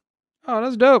awesome. Oh,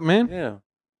 that's dope, man. Yeah.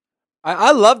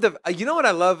 I love you know what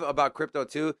I love about crypto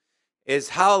too? Is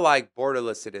how like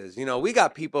borderless it is. You know, we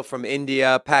got people from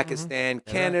India, Pakistan,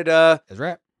 Canada. That's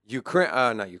right.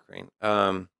 Ukraine, not Ukraine.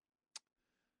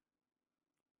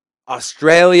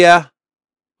 Australia.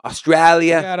 We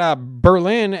got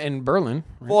Berlin. Right?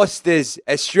 Foster's,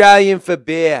 Australian for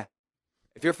beer.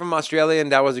 If you're from Australia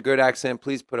and that was a good accent,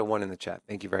 please put a 1 in the chat.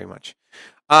 Thank you very much.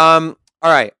 All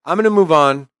right, I'm going to move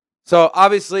on. So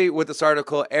obviously with this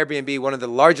article, Airbnb, one of the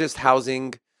largest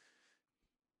housing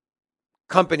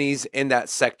companies in that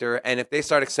sector. And if they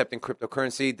start accepting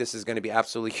cryptocurrency, this is going to be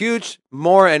absolutely huge.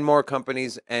 More and more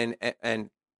companies and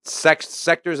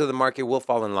sectors of the market will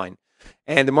fall in line.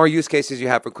 And the more use cases you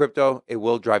have for crypto, it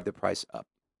will drive the price up.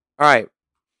 All right.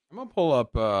 I'm going to pull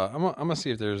up, I'm gonna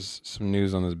see if there's some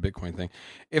news on this Bitcoin thing.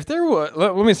 If there was,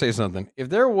 let me say something. If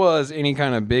there was any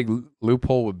kind of big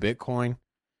loophole with Bitcoin,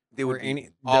 the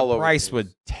price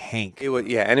would tank. It would,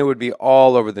 yeah, and it would be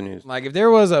all over the news. Like if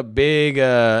there was a big,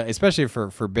 especially for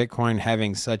Bitcoin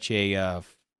having such a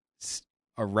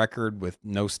record with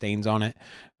no stains on it,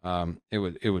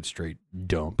 it would straight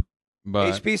dump.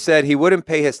 But HP said he wouldn't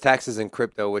pay his taxes in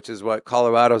crypto, which is what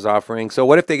Colorado's offering. So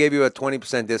what if they gave you a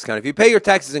 20% discount? If you pay your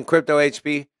taxes in crypto,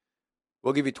 HP,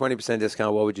 we'll give you 20%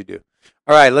 discount. What would you do?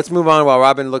 All right, let's move on while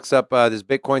Robin looks up this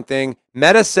Bitcoin thing.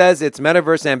 Meta says its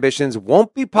metaverse ambitions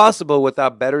won't be possible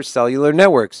without better cellular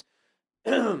networks.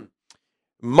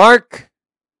 Mark,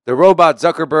 the robot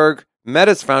Zuckerberg,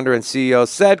 Meta's founder and CEO,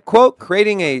 said, quote,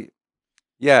 creating a,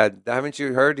 yeah, haven't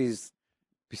you heard?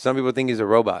 Some people think he's a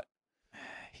robot.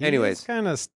 Anyways,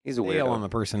 he's a weirdo on the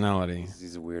personality.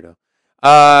 He's a weirdo.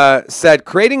 Said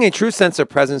creating a true sense of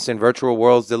presence in virtual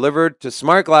worlds delivered to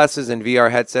smart glasses and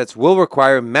VR headsets will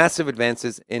require massive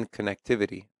advances in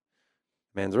connectivity.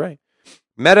 Man's right.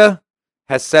 Meta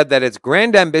has said that its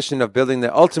grand ambition of building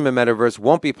the ultimate metaverse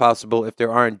won't be possible if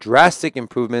there aren't drastic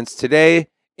improvements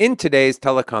in today's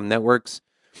telecom networks.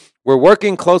 We're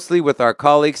working closely with our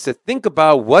colleagues to think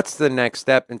about what's the next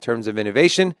step in terms of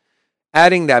innovation,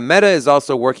 adding that Meta is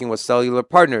also working with cellular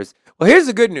partners. Well, here's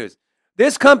the good news.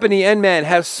 This company and man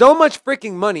have so much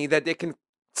freaking money that they can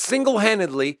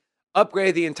single-handedly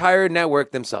upgrade the entire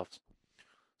network themselves.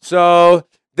 So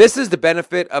this is the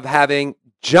benefit of having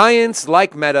giants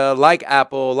like Meta, like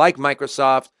Apple, like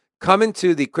Microsoft come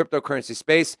into the cryptocurrency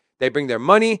space. They bring their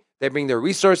money, they bring their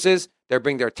resources, they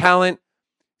bring their talent.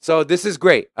 So this is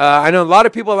great. I know a lot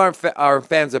of people are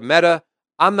fans of Meta.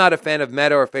 I'm not a fan of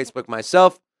Meta or Facebook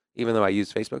myself, even though I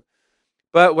use Facebook.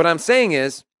 But what I'm saying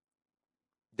is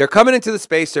they're coming into the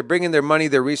space, they're bringing their money,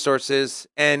 their resources,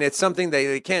 and it's something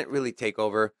they can't really take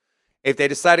over. If they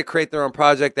decide to create their own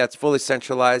project that's fully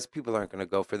centralized, people aren't going to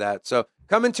go for that. So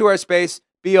come into our space,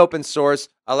 be open source,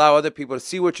 allow other people to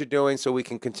see what you're doing so we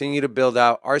can continue to build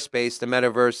out our space, the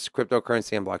metaverse,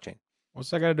 cryptocurrency, and blockchain. What's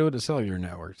that got to do with the cellular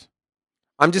networks?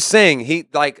 I'm just saying,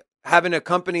 having a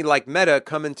company like Meta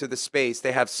come into the space,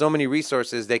 they have so many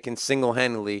resources, they can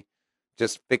single-handedly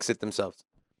just fix it themselves.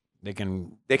 They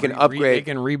can upgrade. They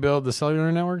can rebuild the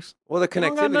cellular networks. Well, the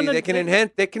connectivity, they can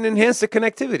enhance the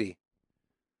connectivity.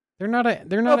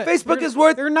 Facebook is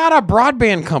worth. They're not a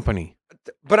broadband company.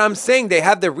 But I'm saying they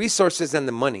have the resources and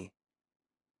the money.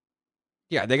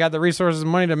 Yeah, they got the resources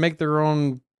and money to make their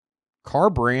own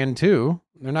car brand too.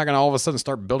 They're not going to all of a sudden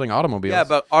start building automobiles. Yeah,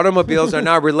 but automobiles are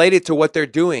not related to what they're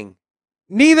doing.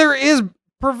 Neither is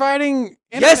providing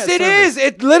internet Yes, it service. is.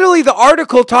 It literally, the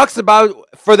article talks about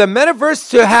for the metaverse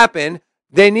to happen,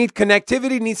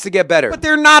 connectivity needs to get better. But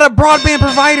they're not a broadband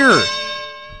provider.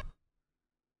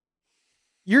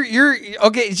 You're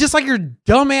okay. It's just like your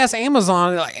dumbass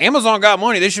Amazon. Like, Amazon got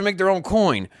money. They should make their own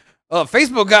coin.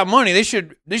 Facebook got money. They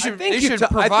should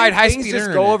provide high speed internet.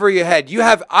 Just go over your head.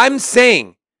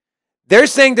 They're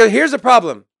saying that here's a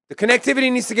problem. The connectivity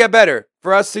needs to get better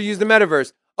for us to use the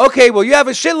metaverse. Okay, well, you have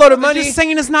a shitload of money. They're just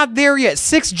saying it's not there yet.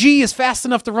 6G is fast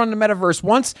enough to run the metaverse.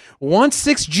 Once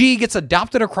 6G gets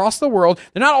adopted across the world,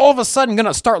 they're not all of a sudden going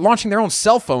to start launching their own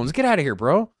cell phones. Get out of here,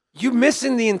 bro. You're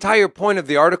missing the entire point of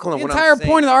the article. And the entire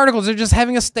point of the article is they're just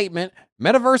having a statement.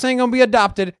 Metaverse ain't going to be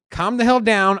adopted. Calm the hell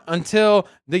down until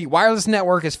the wireless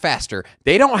network is faster.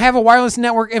 They don't have a wireless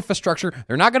network infrastructure.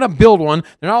 They're not going to build one.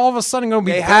 They're not all of a sudden going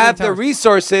to be. They have the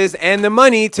resources and the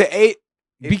money to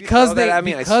If you because throw that they at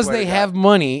me, I because swear they to God. have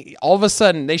money, all of a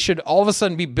sudden they should all of a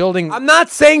sudden be building. I'm not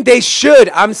saying they should.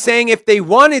 I'm saying if they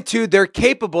wanted to, they're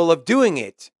capable of doing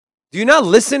it. Do you not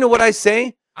listen to what I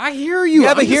say? I hear you. You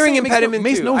have I'm a just hearing saying it impediment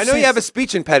makes too. no I know you have a sense.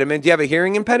 speech impediment. Do you have a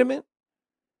hearing impediment?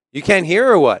 You can't hear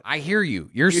or what? I hear you.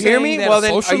 You're You saying hear me? that Well, a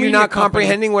then, social are you media not company-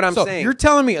 comprehending what I'm so saying? You're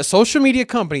telling me a social media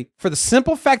company, for the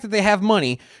simple fact that they have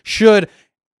money, should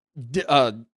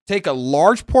take a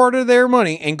large part of their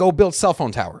money and go build cell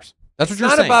phone towers. That's what It's you're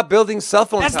not saying. about building cell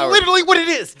phone That's towers. literally what it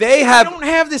is. They don't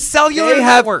have this cellular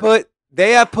network.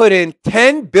 They have put in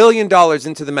 $10 billion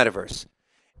into the metaverse.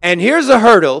 And here's a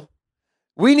hurdle.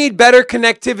 We need better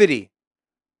connectivity.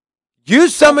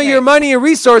 Use some of your money and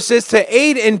resources to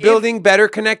aid in building better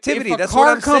connectivity. That's what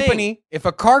I'm saying. If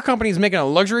a car company is making a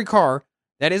luxury car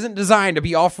that isn't designed to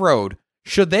be off-road,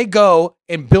 should they go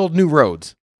and build new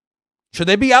roads? Should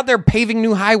they be out there paving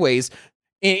new highways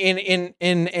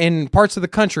in parts of the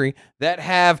country that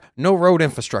have no road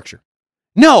infrastructure?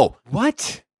 No.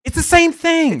 What? It's the same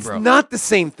thing, It's bro. not the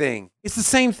same thing. It's the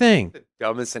same thing. The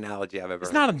dumbest analogy I've ever heard.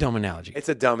 It's not a dumb analogy. It's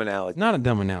a dumb It's analogy. not a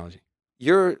dumb analogy.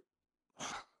 You're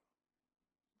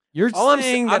All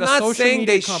saying that I'm a not social saying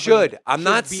media they company should. I'm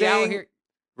not be out saying here.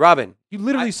 Robin. You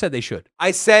literally said they should.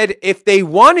 I said if they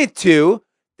wanted to,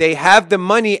 they have the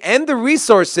money and the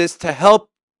resources to help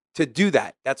to do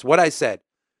that. That's what I said.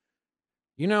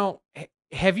 You know,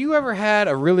 have you ever had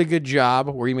a really good job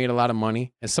where you made a lot of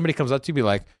money and somebody comes up to you and be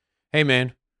like, "Hey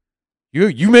man,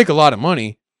 you make a lot of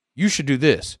money. You should do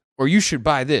this, or you should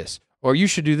buy this, or you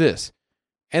should do this."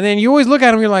 And then you always look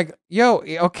at them, you're like, "Yo,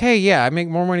 okay, yeah, I make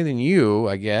more money than you,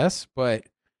 I guess, but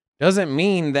doesn't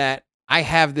mean that I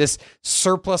have this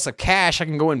surplus of cash I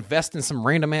can go invest in some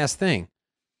random ass thing."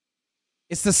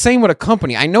 It's the same with a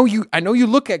company. I know you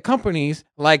look at companies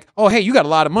like, "Oh, hey, you got a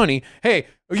lot of money. Hey,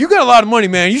 you got a lot of money,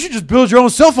 man. You should just build your own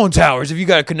cell phone towers if you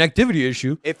got a connectivity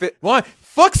issue." If it Why?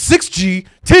 Fuck 6G,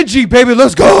 10G, baby,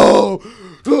 let's go.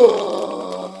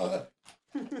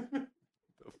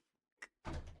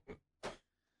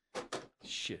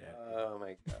 Shit. Oh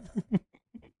my god.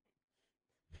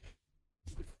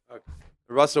 Okay.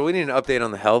 Russell, we need an update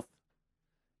on the health.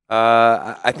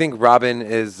 I think Robin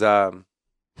is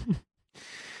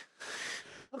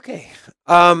okay.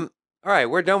 All right,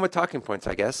 we're done with talking points,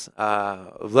 I guess.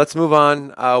 Let's move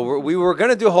on. We were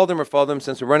going to do hold 'em or fold 'em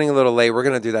since we're running a little late. We're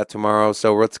going to do that tomorrow.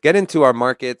 So let's get into our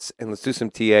markets and let's do some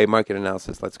TA market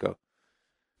analysis. Let's go.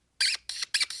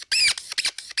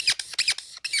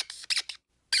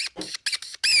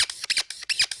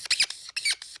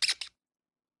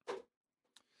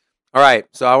 All right,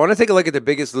 so I want to take a look at the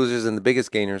biggest losers and the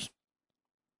biggest gainers.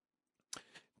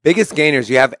 Biggest gainers,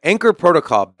 you have Anchor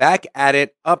Protocol back at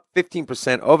it, up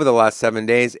 15% over the last 7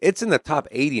 days. It's in the top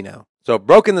 80 now. So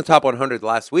broke in the top 100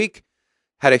 last week,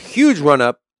 had a huge run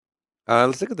up.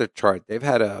 Let's look at their chart. They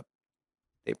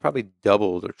probably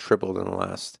doubled or tripled in the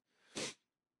last. If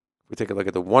we take a look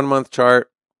at the 1 month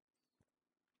chart.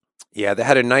 Yeah, they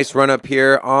had a nice run up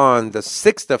here on the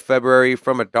 6th of February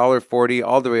from $1.40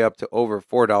 all the way up to over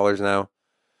 $4 now.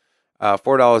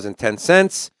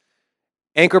 $4.10.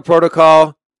 Anchor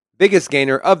Protocol, biggest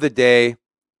gainer of the day.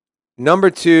 Number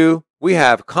 2, we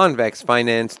have Convex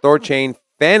Finance, Thorchain.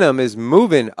 Phantom is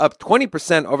moving up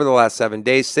 20% over the last 7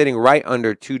 days, sitting right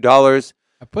under $2.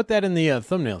 I put that in the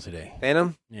thumbnail today.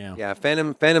 Phantom? Yeah. Yeah,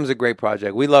 Phantom's a great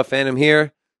project. We love Phantom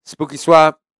here. Spooky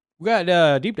Swap. We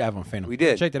got deep dive on Phantom. We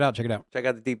did. Check it out. Check it out. Check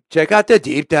out the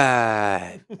deep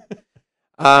dive.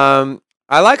 I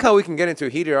like how we can get into a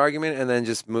heated argument and then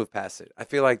just move past it. I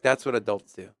feel like that's what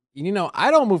adults do. You know,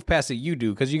 I don't move past it. You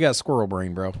do, because you got squirrel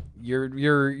brain, bro.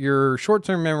 Your short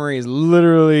term memory is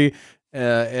literally.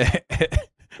 Back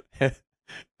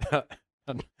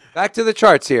to the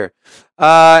charts here,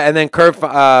 and then curved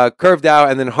out,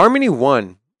 and then Harmony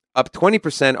One up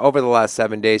 20% over the last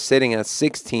 7 days, sitting at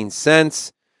 16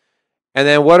 cents. And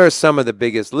then what are some of the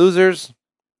biggest losers?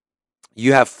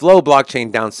 You have Flow Blockchain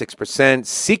down 6%,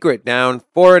 Secret down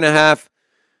 4.5%.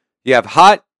 You have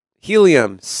Hot,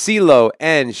 Helium, CeeLo,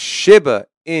 and Shiba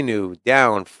Inu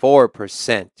down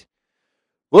 4%.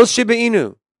 Will Shiba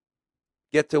Inu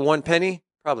get to 1 penny?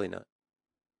 Probably not.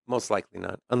 Most likely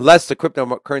not. Unless the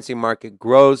cryptocurrency market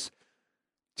grows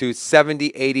to 70,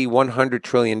 80, 100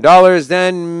 trillion dollars,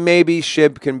 then maybe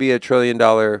SHIB can be $1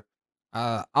 trillion.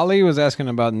 Ali was asking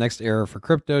about next era for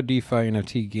crypto, DeFi,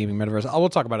 NFT, gaming, metaverse. We'll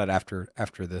talk about it after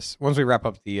this. Once we wrap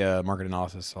up the market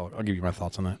analysis, I'll give you my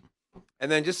thoughts on that.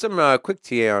 And then just some quick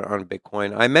TA on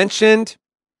Bitcoin. I mentioned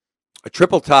a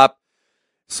triple top.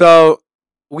 So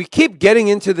we keep getting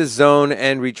into the zone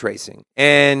and retracing.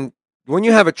 And when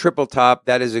you have a triple top,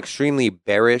 that is extremely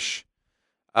bearish.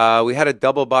 We had a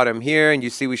double bottom here, and you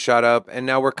see we shot up, and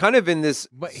now we're kind of in this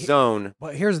zone.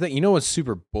 But here's the, you know what's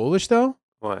super bullish though?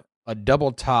 What? A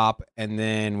double top, and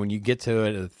then when you get to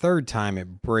it a third time,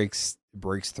 it breaks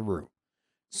through.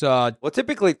 So Well,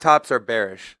 typically tops are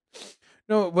bearish.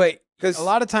 no, wait, because 'Cause- a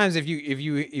lot of times if you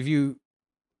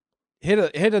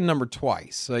hit a number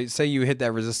twice, so say you hit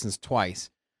that resistance twice,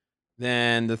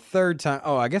 then the third time,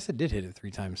 oh, I guess it did hit it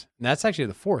 3 times. And that's actually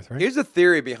the fourth, right? Here's the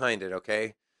theory behind it,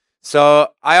 okay? So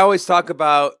I always talk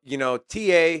about,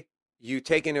 TA, you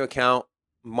take into account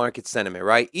market sentiment,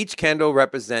 right? Each candle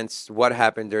represents what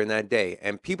happened during that day,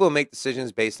 and people make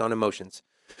decisions based on emotions.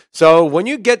 So when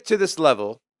you get to this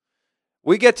level,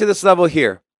 we get to this level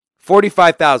here,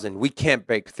 45,000. We can't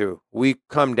break through. We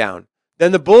come down.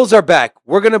 Then the bulls are back.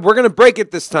 We're gonna break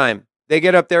it this time. They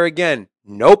get up there again.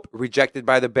 Nope, rejected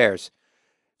by the bears.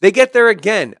 They get there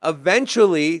again.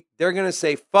 Eventually, they're gonna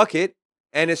say fuck it,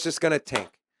 and it's just gonna tank.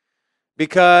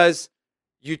 Because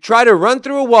you try to run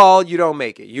through a wall, you don't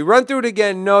make it. You run through it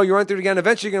again, no, you run through it again.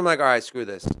 Eventually, you're gonna be like, all right, screw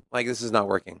this. Like, this is not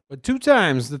working. But 2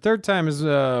 times, the third time is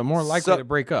more likely So, to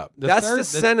break up. that's the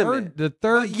sentiment. The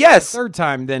third, yes. the third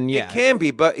time, then yeah. It can be,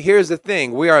 but here's the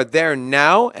thing. We are there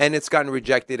now, and it's gotten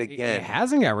rejected again. It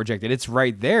hasn't got rejected. It's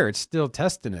right there. It's still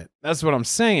testing it. That's what I'm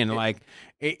saying. Like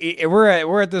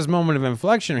we're at this moment of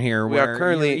inflection here. We are where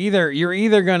currently- you're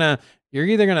either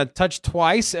gonna touch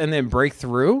twice and then break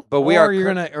through, But we or are you're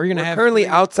cur- gonna We're have currently 3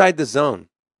 outside the zone.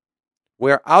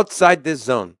 We're outside this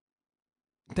zone.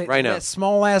 right now. That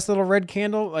small ass little red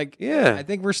candle. Like, Yeah. I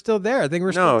think we're still there. I think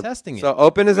we're still testing it. So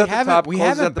open is We at the haven't- top, we close is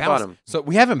haven't at the bounced- bottom. So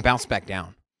we haven't bounced back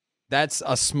down. That's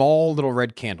a small little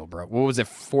red candle, bro. What was it?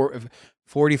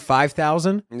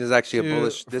 45,000? This is actually a to-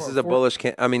 bullish. This for- is a for- bullish.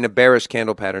 A bearish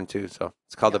candle pattern too. So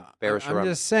it's called Yeah, a bearish I'm run.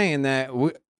 just saying that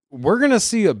we're going to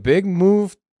see a big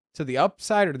move to the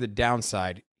upside or to the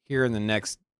downside here in the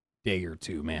next day or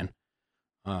two, man.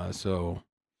 So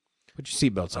put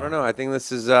your seatbelts on. I don't know. I think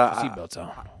this is Put your seatbelts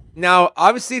on. now.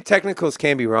 Obviously, technicals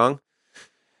can be wrong,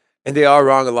 and they are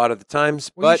wrong a lot of the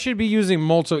times. Well, you But should be using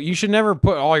multiple. You should never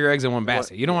put all your eggs in one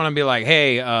basket. You don't want to be like,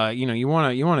 hey, you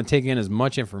want to take in as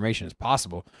much information as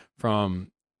possible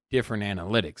from different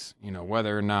analytics.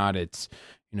 Whether or not it's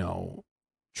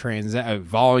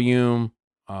volume,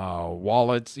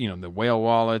 wallets. The whale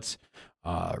wallets,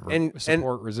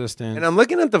 support resistance. And I'm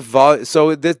looking at the vol.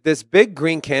 So this big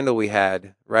green candle we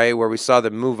had, right, where we saw the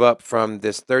move up from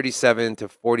this 37 to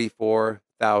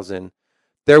 44,000.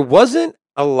 There wasn't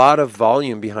a lot of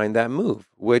volume behind that move,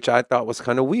 which I thought was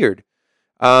kind of weird.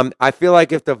 I feel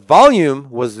like if the volume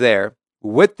was there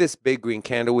with this big green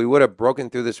candle, we would have broken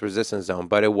through this resistance zone,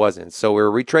 but it wasn't. So we're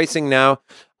retracing now.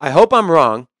 I hope I'm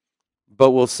wrong,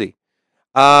 but we'll see.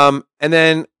 And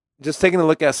then just taking a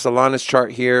look at Solana's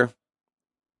chart here.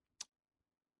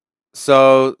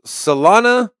 So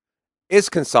Solana is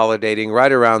consolidating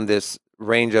right around this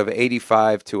range of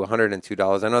 $85 to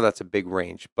 $102. I know that's a big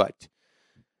range, but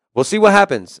we'll see what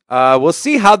happens. We'll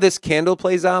see how this candle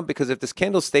plays out, because if this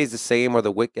candle stays the same or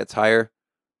the wick gets higher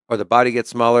or the body gets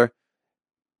smaller,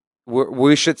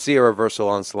 we should see a reversal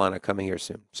on Solana coming here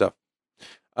soon. So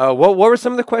what were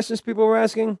some of the questions people were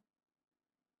asking?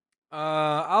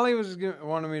 Ali was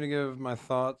wanted me to give my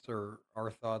thoughts or our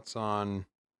thoughts on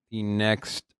the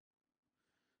next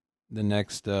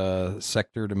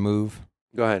sector to move.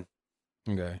 Go ahead.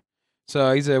 Okay.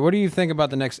 So he said, what do you think about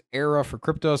the next era for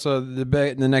crypto? So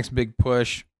the next big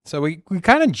push. So we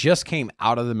kind of just came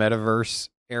out of the metaverse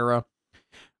era.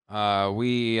 I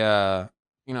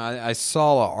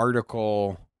saw an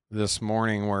article this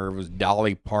morning where it was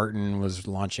Dolly Parton was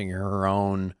launching her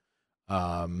own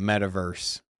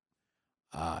metaverse.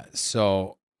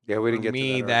 So Yeah, we didn't for get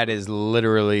me, to that is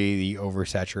literally the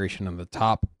oversaturation of the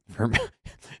top for me.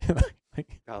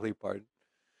 Dolly Parton.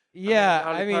 Yeah,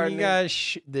 Dolly I mean, Parton you got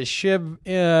the SHIB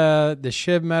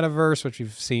metaverse, which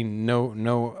we've seen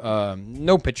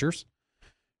no pictures,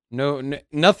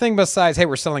 nothing besides, hey,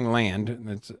 we're selling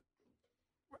land.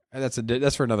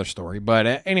 That's for another story.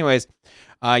 But anyways,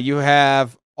 you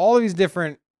have all of these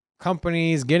different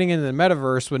companies getting into the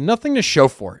metaverse with nothing to show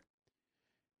for it.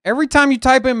 Every time you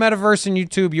type in metaverse in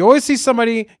YouTube, you always see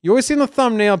in the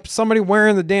thumbnail, somebody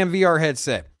wearing the damn VR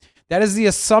headset. That is the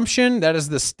assumption. That is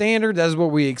the standard. That is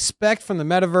what we expect from the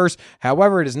metaverse.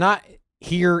 However, it is not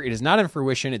here. It is not in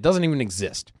fruition. It doesn't even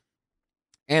exist.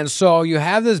 And so you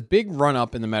have this big run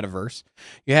up in the metaverse.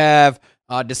 You have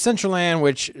Decentraland,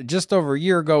 which just over a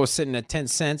year ago was sitting at 10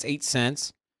 cents, 8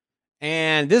 cents.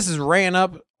 And this has ran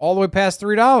up all the way past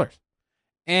 $3.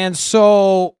 And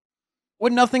so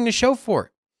with nothing to show for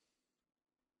it.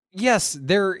 Yes,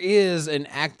 there is an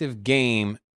active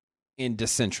game in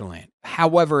Decentraland.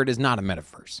 However, it is not a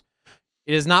metaverse.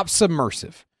 It is not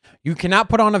submersive. You cannot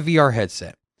put on a VR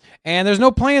headset. And there's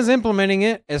no plans implementing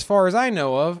it, as far as I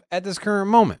know of, at this current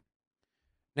moment.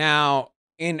 Now,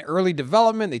 in early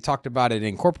development, they talked about it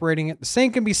incorporating it. The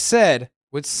same can be said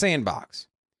with Sandbox.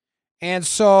 And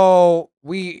so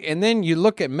then you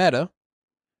look at Meta.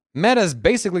 Meta's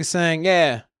basically saying,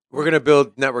 yeah, we're going to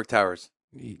build network towers.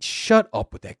 Shut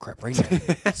up with that crap right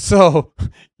now. So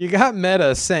you got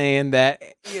Meta saying that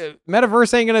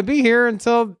Metaverse ain't going to be here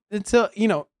until,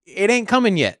 it ain't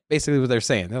coming yet. Basically what they're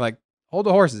saying. They're like, hold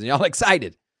the horses. And y'all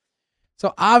excited.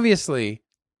 So obviously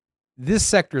this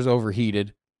sector's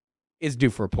overheated. It's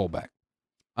due for a pullback.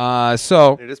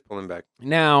 So it is pulling back.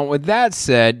 Now, with that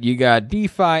said, you got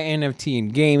DeFi, NFT,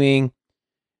 and gaming.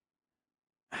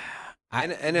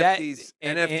 NFTs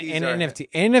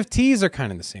are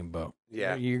kind of the same boat.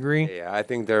 Yeah, you agree? Yeah, I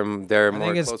think they're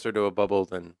more closer to a bubble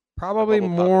than probably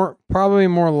more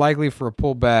likely for a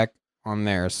pullback on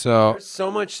there. So there's so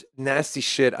much nasty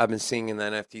shit I've been seeing in the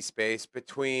NFT space,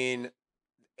 between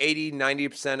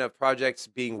 80-90% of projects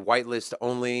being whitelist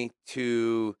only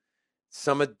to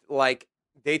some of, like,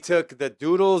 they took the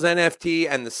Doodles NFT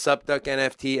and the Subduck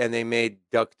NFT and they made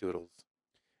Duck Doodles.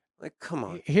 Like, come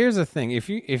on. Here's the thing: if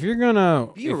you're going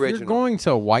to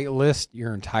whitelist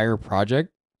your entire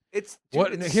project,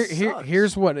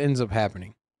 here's what ends up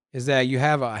happening is that you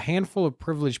have a handful of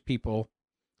privileged people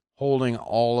holding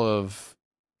all of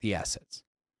the assets,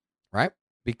 right?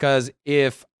 Because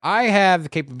if I have the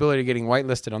capability of getting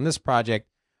whitelisted on this project,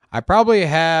 I probably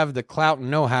have the clout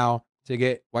and know-how to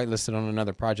get whitelisted on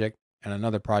another project and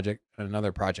another project and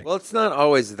another project. Well, it's not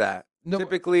always that. No,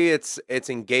 typically, it's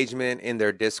engagement in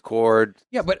their Discord.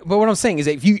 Yeah, but what I'm saying is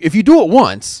that if you do it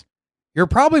once, you're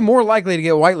probably more likely to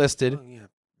get whitelisted. Oh, yeah.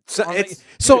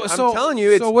 So I'm telling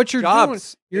you, so what you're doing,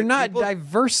 you're not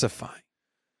diversifying.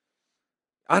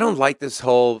 I don't like this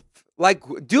whole, like,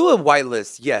 do a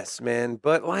whitelist, yes, man,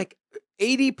 but like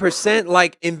 80%,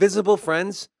 like Invisible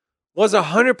Friends was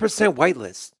 100%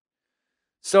 whitelist.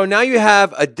 So now you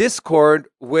have a Discord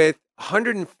with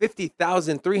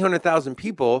 150,000, 300,000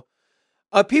 people.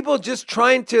 People just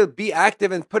trying to be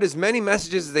active and put as many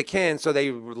messages as they can so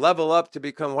they level up to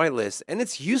become whitelist. And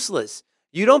it's useless.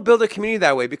 You don't build a community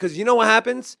that way, because you know what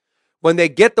happens? When they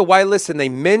get the whitelist and they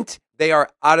mint, they are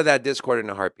out of that Discord in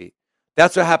a heartbeat.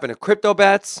 That's what happened to Crypto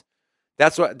Bats.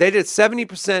 That's what they did,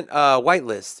 70%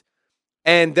 whitelist.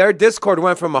 And their Discord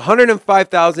went from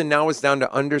 105,000, now it's down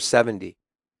to under 70.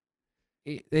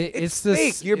 It's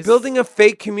fake. You're building a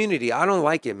fake community. I don't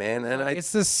like it, man. And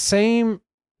it's the same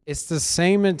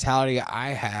mentality I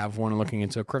have when looking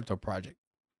into a crypto project.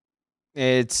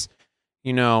 It's,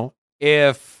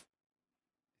 if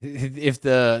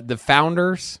the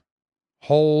founders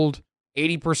hold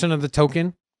 80% of the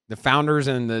token, the founders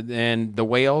and the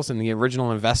whales and the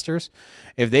original investors,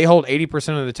 if they hold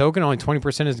 80% of the token, only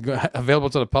 20% is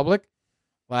available to the public.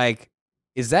 Like,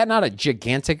 is that not a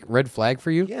gigantic red flag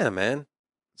for you? Yeah, man.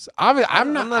 So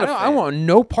I want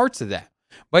no parts of that.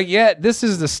 But yet, this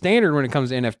is the standard when it comes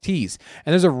to NFTs.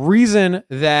 And there's a reason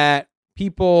that if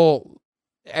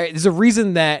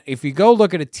you go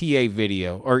look at a TA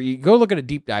video or you go look at a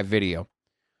deep dive video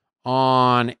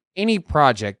on any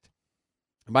project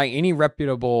by any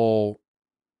reputable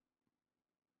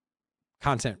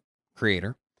content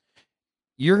creator,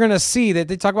 you're going to see that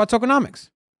they talk about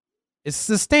tokenomics. It's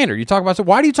the standard.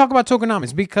 Why do you talk about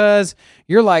tokenomics? Because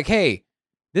you're like, hey,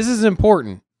 this is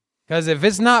important. Because if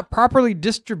it's not properly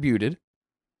distributed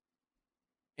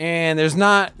and there's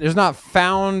not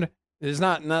sound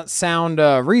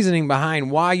reasoning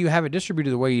behind why you have it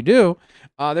distributed the way you do,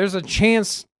 there's a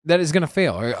chance that it's going to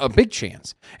fail, or a big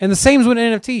chance. And the same with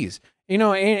NFTs.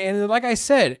 And like I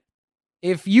said,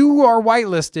 if you are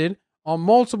whitelisted on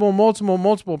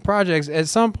multiple projects, at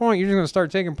some point you're just going to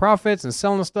start taking profits and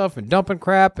selling stuff and dumping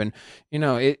crap. And,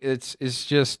 it's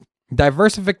just...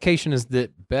 diversification is the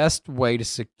best way to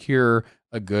secure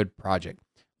a good project.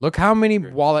 Look how many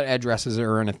wallet addresses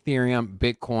are in Ethereum,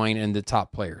 Bitcoin, and the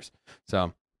top players. So,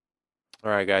 all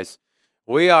right, guys,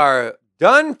 we are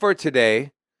done for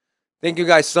today. Thank you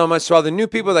guys so much. To all the new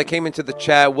people that came into the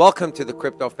chat, welcome to the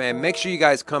Crypto Fam. Make sure you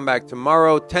guys come back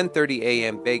tomorrow, 10:30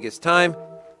 a.m. Vegas time.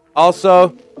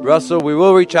 Also, Russell, we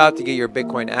will reach out to get your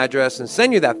Bitcoin address and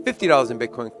send you that $50 in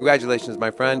Bitcoin. Congratulations, my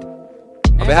friend.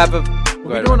 On behalf of...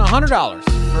 We'll be doing $100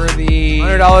 for the...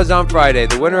 $100 on Friday.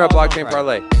 The winner of Blockchain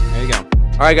Parlay. There you go.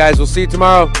 All right, guys. We'll see you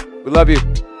tomorrow. We love you.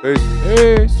 Peace.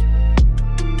 Peace.